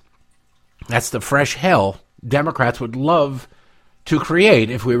outlets. That's the fresh hell Democrats would love to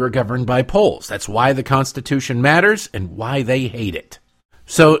create if we were governed by polls. That's why the Constitution matters and why they hate it.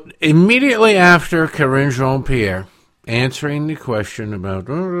 So immediately after Karine Jean-Pierre answering the question about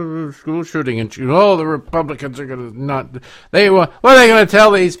school shooting, and the Republicans are going to not, what are they going to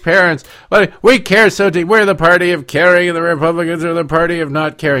tell these parents? We care so deep. We're the party of caring, and the Republicans are the party of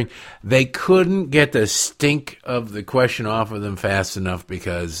not caring. They couldn't get the stink of the question off of them fast enough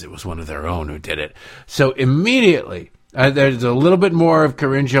because it was one of their own who did it. So immediately, there's a little bit more of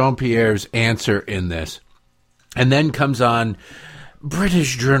Karine Jean-Pierre's answer in this. And then comes on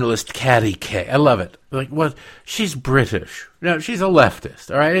British journalist Katty Kay. I love it. Like, what? She's British. No, she's a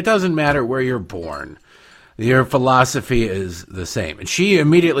leftist, all right? It doesn't matter where you're born. Your philosophy is the same. And she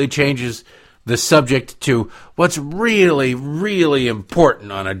immediately changes the subject to what's really, really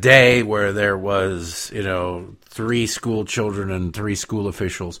important on a day where there was, 3 school children and 3 school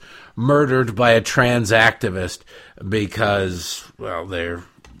officials murdered by a trans activist because, well, they're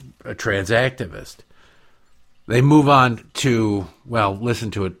a trans activist. They move on to, well,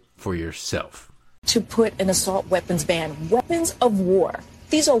 listen to it for yourself. To put an assault weapons ban, weapons of war.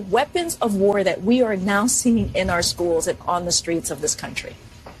 These are weapons of war that we are now seeing in our schools and on the streets of this country.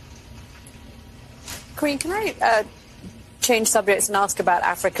 Karine, can I change subjects and ask about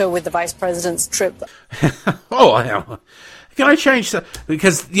Africa with the Vice President's trip? Can I change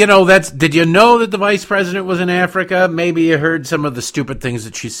because did you know that the Vice President was in Africa? Maybe you heard some of the stupid things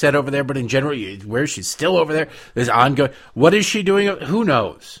that she said over there, but in general, where she's still over there, there's ongoing. What is she doing? Who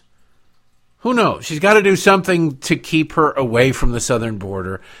knows? Who knows? She's got to do something to keep her away from the southern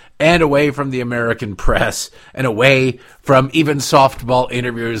border and away from the American press and away from even softball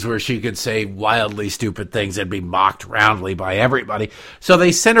interviews where she could say wildly stupid things and be mocked roundly by everybody. So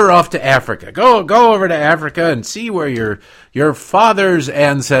they sent her off to Africa. Go over to Africa and see where your father's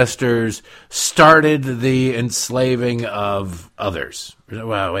ancestors started the enslaving of others.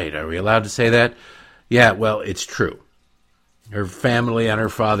 Well, wait, are we allowed to say that? Yeah, well, it's true. Her family on her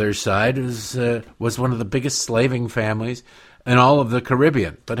father's side was one of the biggest slaving families in all of the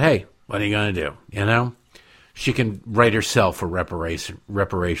Caribbean. But hey, what are you going to do? She can write herself a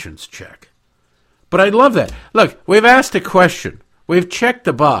reparations check. But I love that. Look, we've asked a question. We've checked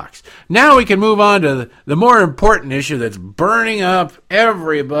the box. Now we can move on to the more important issue that's burning up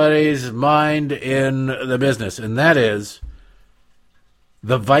everybody's mind in the business, and that is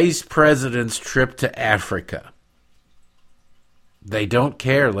the Vice President's trip to Africa. They don't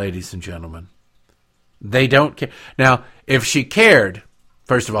care, ladies and gentlemen. They don't care. Now, if she cared,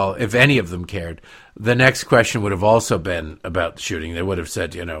 first of all, if any of them cared, the next question would have also been about the shooting. They would have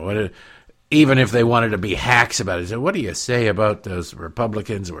said, even if they wanted to be hacks about it, what do you say about those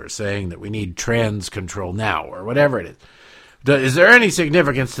Republicans who are saying that we need trans control now, or whatever it is? Is there any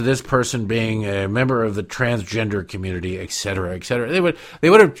significance to this person being a member of the transgender community, et cetera, et cetera? They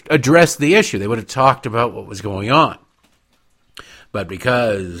would have addressed the issue. They would have talked about what was going on. But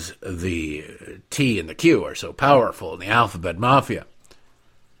because the T and the Q are so powerful in the alphabet mafia,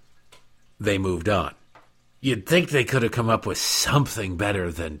 they moved on. You'd think they could have come up with something better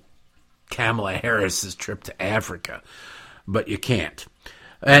than Kamala Harris's trip to Africa, but you can't.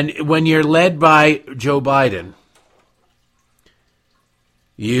 And when you're led by Joe Biden,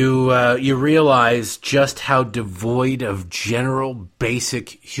 you realize just how devoid of general basic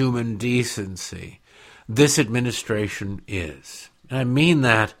human decency this administration is. And I mean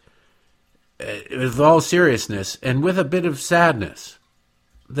that with all seriousness and with a bit of sadness,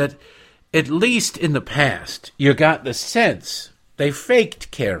 that at least in the past, you got the sense they faked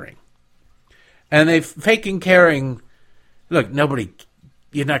caring. And they faking caring, look,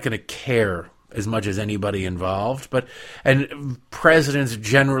 you're not going to care as much as anybody involved, and presidents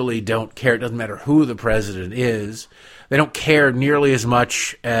generally don't care. It doesn't matter who the president is. They don't care nearly as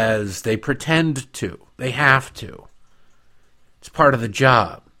much as they pretend to. They have to. It's part of the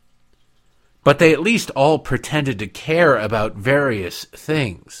job. But they at least all pretended to care about various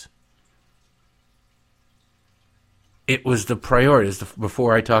things. It was the priorities.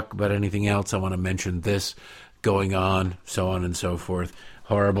 Before I talk about anything else, I want to mention this going on, so on and so forth.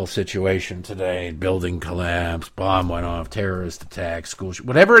 Horrible situation today, building collapse, bomb went off, terrorist attack, school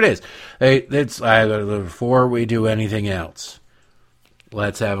whatever it is. Before we do anything else,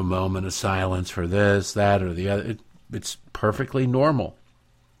 let's have a moment of silence for this, that, or the other. It's perfectly normal.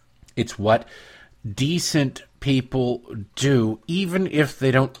 It's what decent people do, even if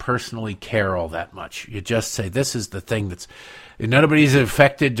they don't personally care all that much. You just say, this is the thing that's... Nobody's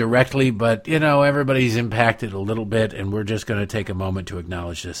affected directly, but, everybody's impacted a little bit, and we're just going to take a moment to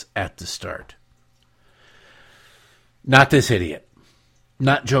acknowledge this at the start. Not this idiot.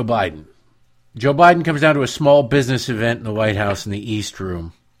 Not Joe Biden. Joe Biden comes down to a small business event in the White House in the East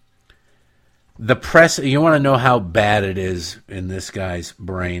Room. The press, you want to know how bad it is in this guy's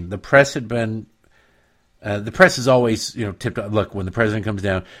brain. The press had been... the press is always, tipped up. Look, when the president comes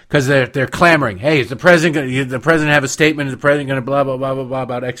down, because they're clamoring. Hey, is the president have a statement? Is the president going to blah blah blah blah blah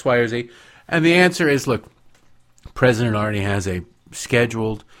about X, Y, or Z? And the answer is, look, the president already has a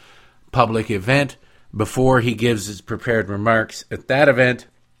scheduled public event. Before he gives his prepared remarks at that event,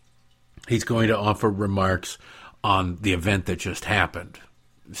 he's going to offer remarks on the event that just happened.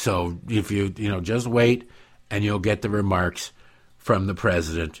 So if you just wait, and you'll get the remarks from the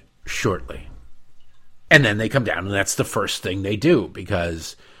president shortly. And then they come down, and that's the first thing they do,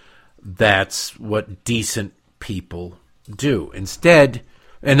 because that's what decent people do. Instead,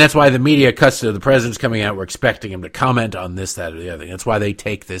 and that's why the media cuts to the president's coming out, we're expecting him to comment on this, that, or the other thing. That's why they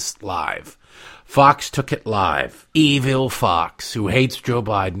take this live. Fox took it live. Evil Fox, who hates Joe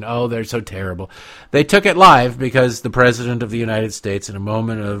Biden. Oh, they're so terrible. They took it live because the president of the United States, in a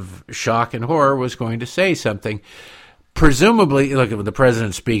moment of shock and horror, was going to say something. Presumably, look, when the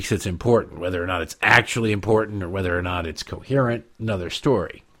president speaks, it's important. Whether or not it's actually important or whether or not it's coherent, another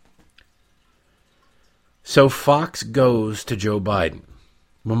story. So Fox goes to Joe Biden.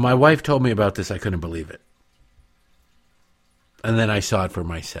 When my wife told me about this, I couldn't believe it. And then I saw it for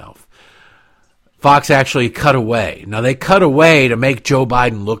myself. Fox actually cut away. Now, they cut away to make Joe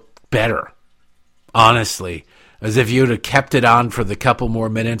Biden look better, honestly. As if you'd have kept it on for the couple more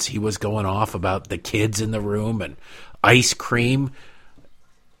minutes he was going off about the kids in the room and ice cream,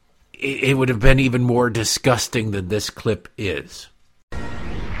 it would have been even more disgusting than this clip is.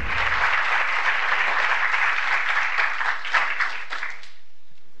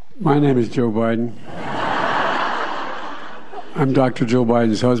 My name is Joe Biden. I'm Dr. Joe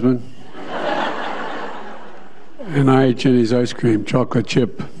Biden's husband. And I ate Jenny's ice cream, chocolate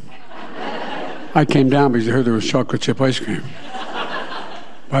chip. I came down because I heard there was chocolate chip ice cream.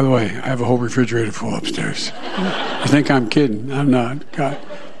 By the way, I have a whole refrigerator full upstairs. You think I'm kidding? I'm not. God.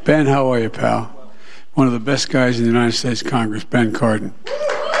 Ben, how are you, pal? One of the best guys in the United States Congress, Ben Cardin.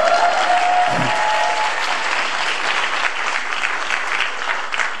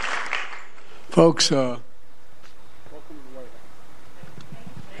 Folks, welcome to the White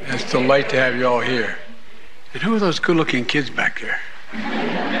House. It's a delight to have you all here. And who are those good-looking kids back there?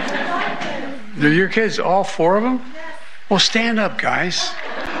 They're your kids, all four of them? Well, stand up, guys.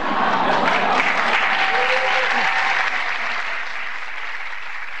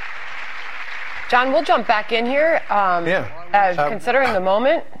 John, we'll jump back in here. Considering the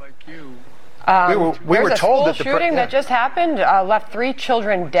moment, we were told that the shooting that just happened left 3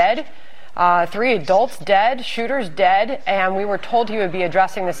 children dead, 3 adults dead, shooters dead, and we were told he would be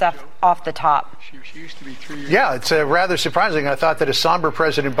addressing this off the top. She used to be 3 years. Yeah, it's rather surprising. I thought that a somber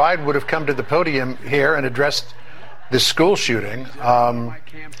President Biden would have come to the podium here and addressed this school shooting.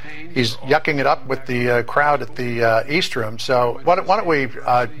 He's yucking it up with the crowd at the East Room. So why don't we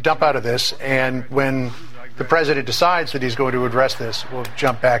dump out of this, and when the president decides that he's going to address this, we'll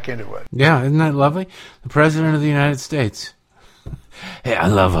jump back into it. Yeah, isn't that lovely? The president of the United States. Hey, I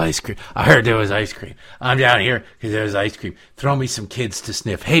love ice cream. I heard there was ice cream. I'm down here because there's ice cream. Throw me some kids to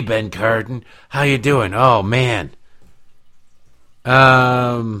sniff. Hey, Ben Cardin, how you doing? Oh, man.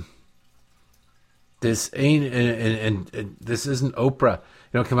 This ain't, and this isn't Oprah.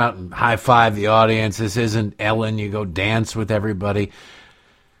 You don't come out and high five the audience. This isn't Ellen. You go dance with everybody.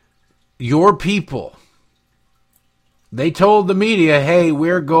 Your people, they told the media, hey,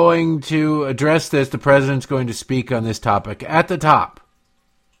 we're going to address this. The president's going to speak on this topic at the top.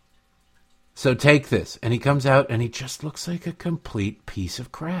 So take this. And he comes out and he just looks like a complete piece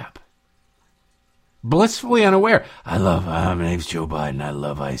of crap. Blissfully unaware. My name's Joe Biden. I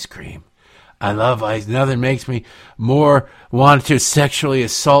love ice cream. I love ice. Nothing makes me more want to sexually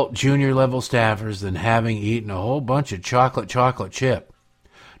assault junior level staffers than having eaten a whole bunch of chocolate chip.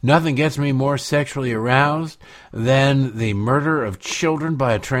 Nothing gets me more sexually aroused than the murder of children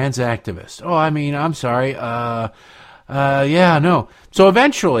by a trans activist. Oh, I mean, I'm sorry. Yeah, no. So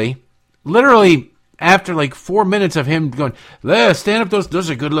eventually, literally after like 4 minutes of him going, stand up, those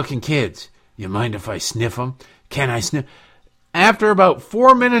are good-looking kids. You mind if I sniff them? Can I sniff? After about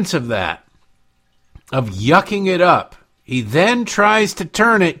 4 minutes of that, of yucking it up, he then tries to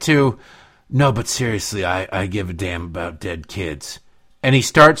turn it to, no, but seriously, I give a damn about dead kids. And he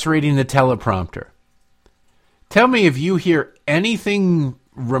starts reading the teleprompter. Tell me if you hear anything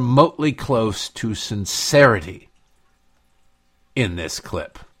remotely close to sincerity in this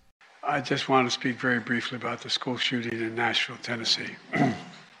clip. I just want to speak very briefly about the school shooting in Nashville, Tennessee.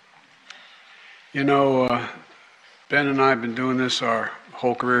 You know, Ben and I have been doing this our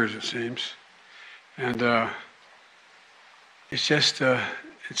whole careers, it seems. And it's just,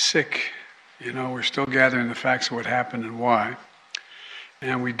 it's sick. You know, we're still gathering the facts of what happened and why.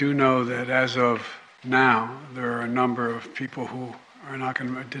 And we do know that as of now, there are a number of people who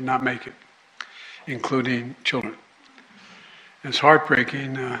did not make it, including children. It's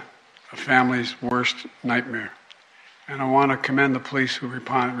heartbreaking, a family's worst nightmare. And I want to commend the police who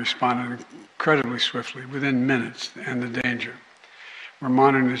responded incredibly swiftly, within minutes, to end the danger. We're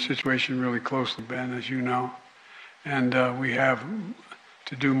monitoring the situation really closely, Ben, as you know. And we have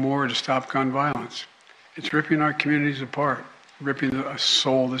to do more to stop gun violence. It's ripping our communities apart, ripping the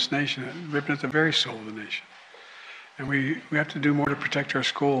soul of this nation, ripping at the very soul of the nation. And we have to do more to protect our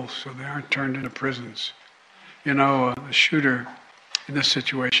schools so they aren't turned into prisons. You know, the shooter in this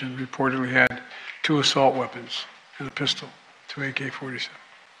situation reportedly had 2 assault weapons and a pistol, 2 AK-47.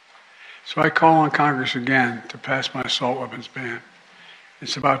 So I call on Congress again to pass my assault weapons ban.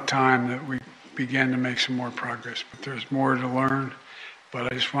 It's about time that we begin to make some more progress, but there's more to learn.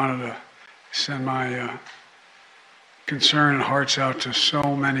 But I just wanted to send my concern and hearts out to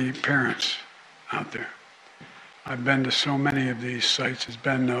so many parents out there. I've been to so many of these sites, as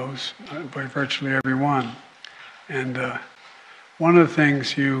Ben knows, by virtually every one. And one of the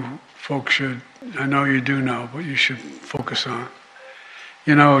things you folks should, I know you do know, but you should focus on.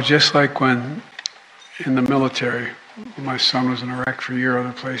 You know, just like when in the military, when my son was in Iraq for a year,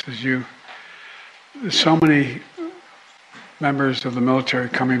 other places, there's so many members of the military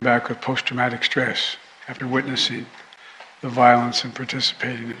coming back with post-traumatic stress after witnessing the violence and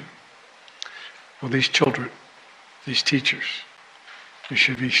participating in it. Well, these children, these teachers, we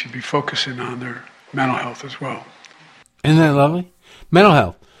should be focusing on their mental health as well. Isn't that lovely? Mental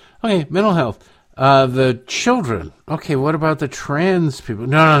health. Okay, mental health. The children. Okay, what about the trans people?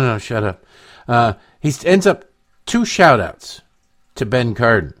 No, shut up. He ends up 2 shout-outs to Ben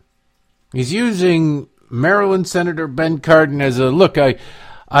Cardin. He's using Maryland Senator Ben Cardin as a, look,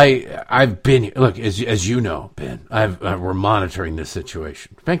 I've been, look, as you know, Ben, we're monitoring this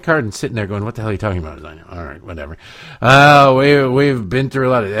situation. Ben Cardin's sitting there going, what the hell are you talking about? I know. All right, whatever. We've been through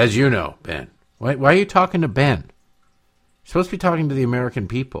a lot of, as you know, Ben. Why are you talking to Ben? You're supposed to be talking to the American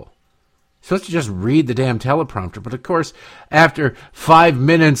people. You're supposed to just read the damn teleprompter. But of course, after 5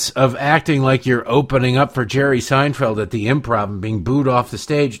 minutes of acting like you're opening up for Jerry Seinfeld at the Improv and being booed off the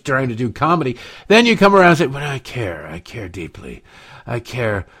stage trying to do comedy, then you come around and say, but I care deeply. I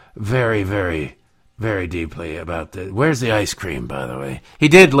care very, very, very deeply about the... Where's the ice cream, by the way? He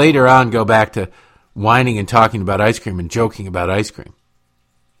did later on go back to whining and talking about ice cream and joking about ice cream.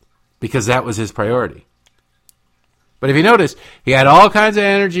 Because that was his priority. But if you notice, he had all kinds of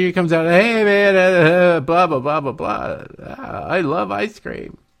energy. He comes out, hey, man, blah, blah, blah, blah, blah. I love ice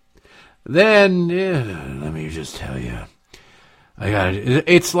cream. Then, let me just tell you,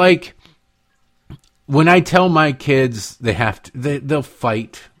 it's like when I tell my kids they'll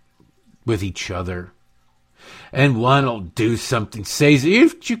fight with each other. And one will do something, says,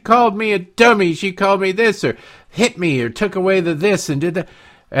 if she called me a dummy, she called me this, or hit me, or took away the this, and did that.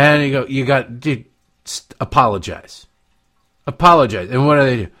 And you got, apologize. Apologize. And what do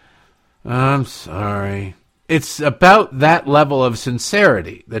they do? I'm sorry. It's about that level of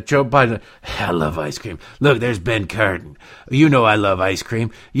sincerity that Joe Biden, I love ice cream. Look, there's Ben Cardin. You know I love ice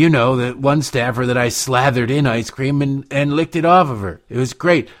cream. You know that one staffer that I slathered in ice cream and licked it off of her. It was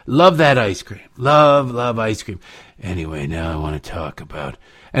great. Love that ice cream. Love ice cream. Anyway, now I want to talk about,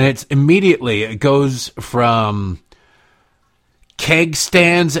 and it's immediately, it goes from keg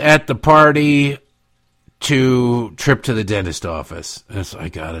stands at the party to trip to the dentist office. I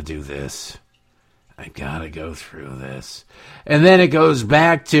gotta do this. I gotta go through this. And then it goes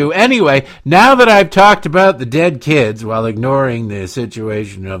back to, anyway, now that I've talked about the dead kids while ignoring the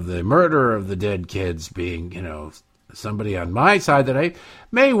situation of the murder of the dead kids being, somebody on my side that I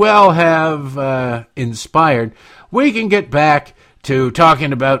may well have inspired, we can get back to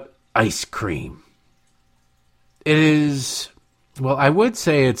talking about ice cream. It is, well, I would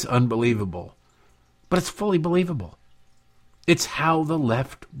say it's unbelievable, but it's fully believable. It's how the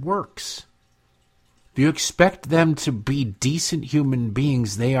left works. If you expect them to be decent human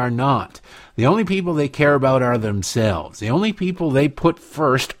beings, they are not. The only people they care about are themselves. The only people they put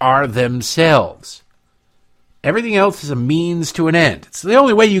first are themselves. Everything else is a means to an end. It's the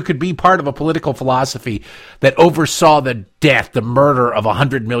only way you could be part of a political philosophy that oversaw the death, the murder of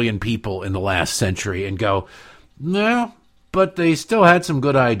 100 million people in the last century and go, no, but they still had some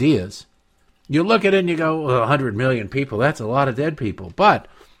good ideas. You look at it and you go, well, 100 million people, that's a lot of dead people. But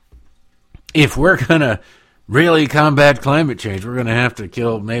if we're going to really combat climate change, we're going to have to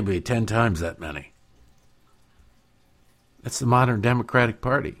kill maybe 10 times that many. That's the modern Democratic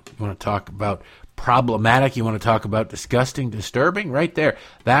Party. You want to talk about problematic, you want to talk about disgusting, disturbing, right there.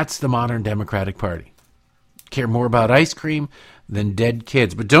 That's the modern Democratic Party. Care more about ice cream than dead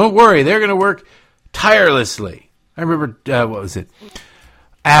kids. But don't worry, they're going to work tirelessly. I remember,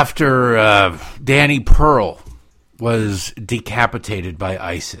 after Danny Pearl was decapitated by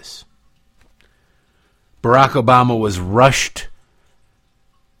ISIS. Barack Obama was rushed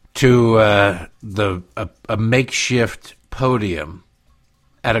to a makeshift podium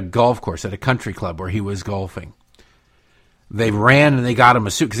at a golf course, at a country club where he was golfing. They ran and they got him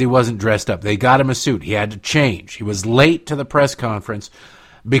a suit because he wasn't dressed up. They got him a suit. He had to change. He was late to the press conference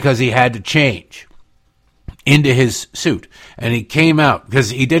because he had to change into his suit. And he came out because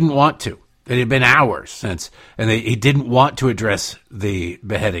he didn't want to. It had been hours since, and he didn't want to address the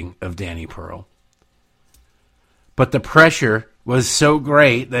beheading of Danny Pearl. But the pressure was so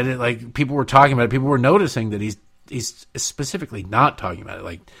great that people were talking about it. People were noticing that he's specifically not talking about it.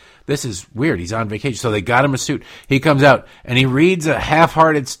 Like, this is weird. He's on vacation. So they got him a suit. He comes out and he reads a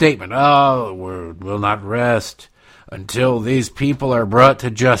half-hearted statement. Oh, we'll not rest until these people are brought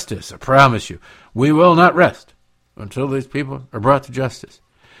to justice. I promise you, we will not rest until these people are brought to justice.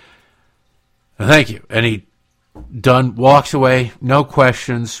 Thank you. And he walks away, no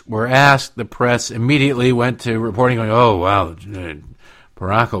questions were asked. The press immediately went to reporting going, oh, wow,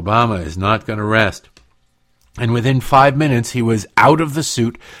 Barack Obama is not going to rest. And within 5 minutes, he was out of the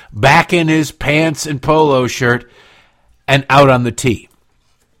suit, back in his pants and polo shirt, and out on the tee.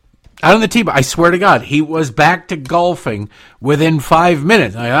 Out on the tee, but I swear to God, he was back to golfing within 5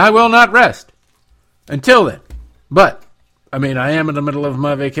 minutes. I will not rest until then. But, I am in the middle of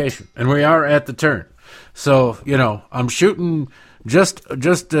my vacation, and we are at the turn. So, I'm shooting just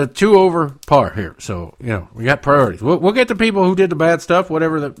 2 over par here. So, we got priorities. We'll get the people who did the bad stuff,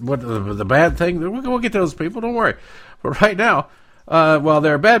 whatever the bad thing. We'll get those people. Don't worry. But right now, while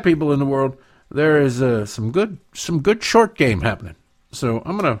there are bad people in the world, there is some good short game happening. So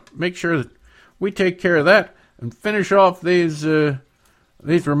I'm going to make sure that we take care of that and finish off these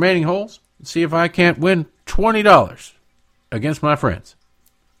remaining holes and see if I can't win $20 against my friends.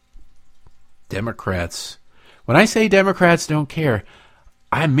 Democrats. When I say Democrats don't care,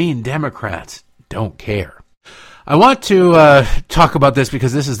 I mean Democrats don't care. I want to talk about this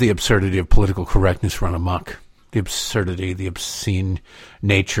because this is the absurdity of political correctness run amok. The absurdity, the obscene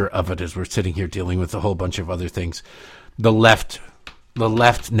nature of it as we're sitting here dealing with a whole bunch of other things. The left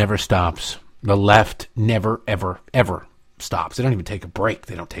never stops. The left never, ever, ever stops. They don't even take a break.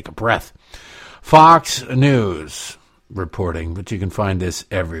 They don't take a breath. Fox News reporting, but you can find this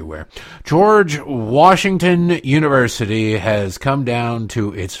everywhere. George Washington University has come down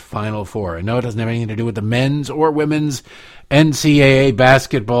to its Final Four. I know it doesn't have anything to do with the men's or women's NCAA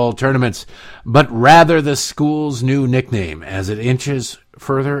basketball tournaments, but rather the school's new nickname as it inches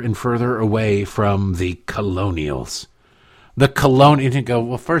further and further away from the Colonials. The Colonials, you go,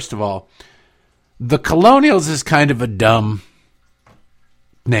 well, first of all, the Colonials is kind of a dumb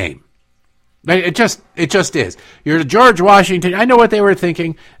name. It just is. You're the George Washington. I know what they were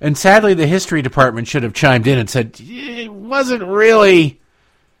thinking, and sadly the history department should have chimed in and said, it wasn't really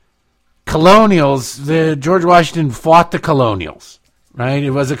colonials. The George Washington fought the colonials, right? It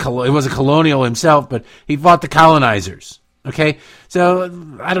was a colonial himself, but he fought the colonizers, okay?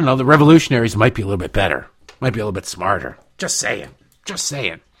 So, I don't know, the revolutionaries might be a little bit better, might be a little bit smarter. Just saying.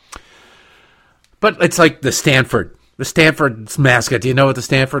 But it's like the Stanford mascot. Do you know what the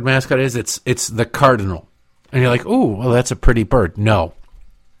Stanford mascot is? It's the cardinal. And you're like, ooh, well, that's a pretty bird. No,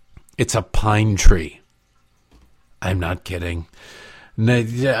 it's a pine tree. I'm not kidding.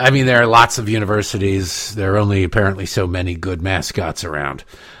 I mean, there are lots of universities. There are only apparently so many good mascots around.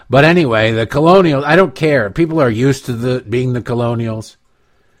 But anyway, the Colonials, I don't care. People are used to being the Colonials.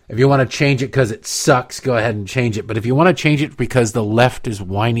 If you want to change it because it sucks, go ahead and change it. But if you want to change it because the left is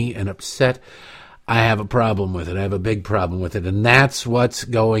whiny and upset, I have a problem with it. I have a big problem with it. And that's what's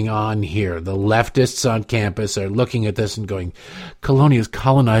going on here. The leftists on campus are looking at this and going,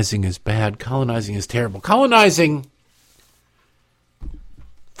 colonizing is bad. Colonizing is terrible.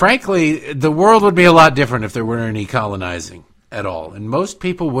 Frankly, the world would be a lot different if there weren't any colonizing at all. And most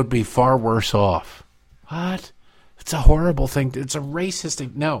people would be far worse off. What? It's a horrible thing. It's a racist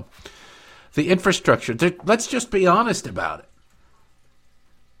thing. No. The infrastructure. Let's just be honest about it.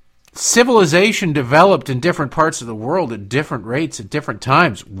 Civilization developed in different parts of the world at different rates at different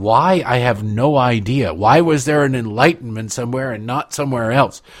times. Why? I have no idea. Why was there an enlightenment somewhere and not somewhere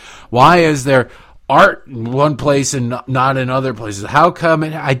else? Why is there art in one place and not in other places? How come?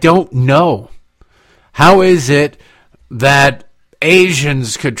 I don't know. How is it that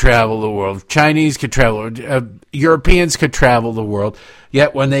Asians could travel the world, Chinese could travel, Europeans could travel the world,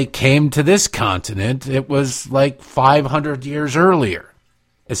 yet when they came to this continent, it was like 500 years earlier,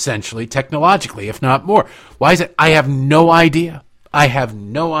 essentially, technologically, if not more. Why is it? I have no idea.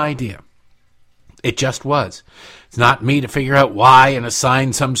 It just was. It's not me to figure out why and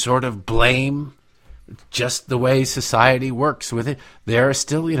assign some sort of blame. It's just the way society works with it. They're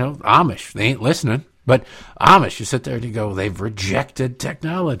still, Amish. They ain't listening. But Amish, you sit there and you go, they've rejected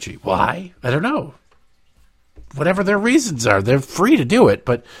technology. Why? I don't know. Whatever their reasons are, they're free to do it.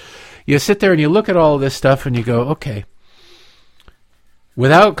 But you sit there and you look at all this stuff and you go, okay,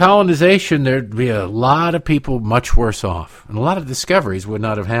 without colonization, there'd be a lot of people much worse off. And a lot of discoveries would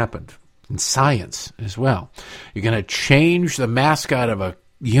not have happened. And science as well. You're going to change the mascot of a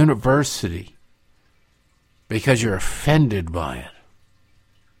university because you're offended by it.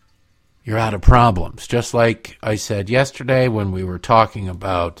 You're out of problems. Just like I said yesterday when we were talking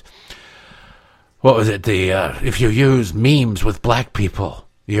about, what was it, if you use memes with black people,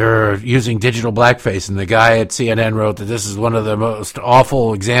 you're using digital blackface, and the guy at CNN wrote that this is one of the most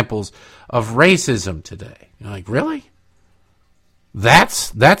awful examples of racism today. You're like, really?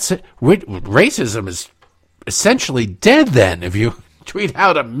 That's it. Racism is essentially dead then if you tweet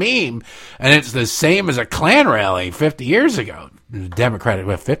out a meme and it's the same as a Klan rally 50 years ago.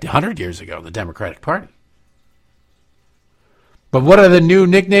 100 years ago, the Democratic Party. But what are the new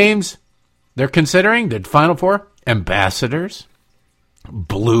nicknames they're considering? The Final Four? Ambassadors.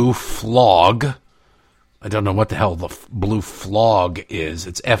 Blue Flog. I don't know what the hell the Blue Flog is.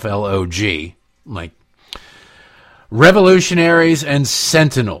 It's FLOG. Like, revolutionaries and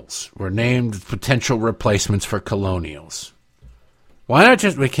sentinels were named potential replacements for colonials. Why not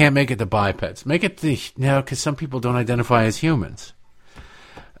just, we can't make it the bipeds. Make it because some people don't identify as humans.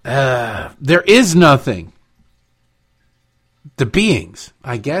 There is nothing. The beings,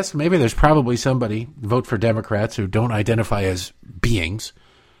 I guess, maybe there's probably somebody, vote for Democrats who don't identify as beings.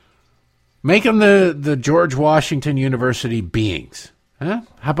 Make them the George Washington University beings. Huh?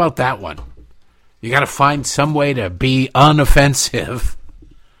 How about that one? You got to find some way to be unoffensive.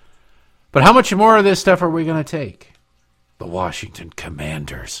 But how much more of this stuff are we going to take? The Washington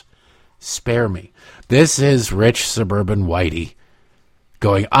Commanders. Spare me. This is rich suburban whitey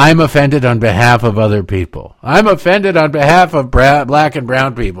going, I'm offended on behalf of other people. I'm offended on behalf of black and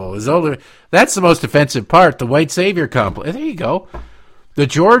brown people. That's the most offensive part, the white savior complex. There you go. The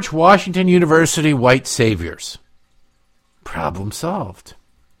George Washington University white saviors. Problem solved.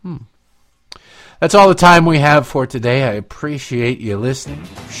 That's all the time we have for today. I appreciate you listening,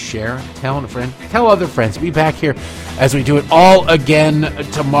 sharing, telling a friend, tell other friends. Be back here as we do it all again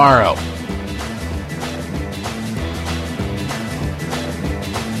tomorrow.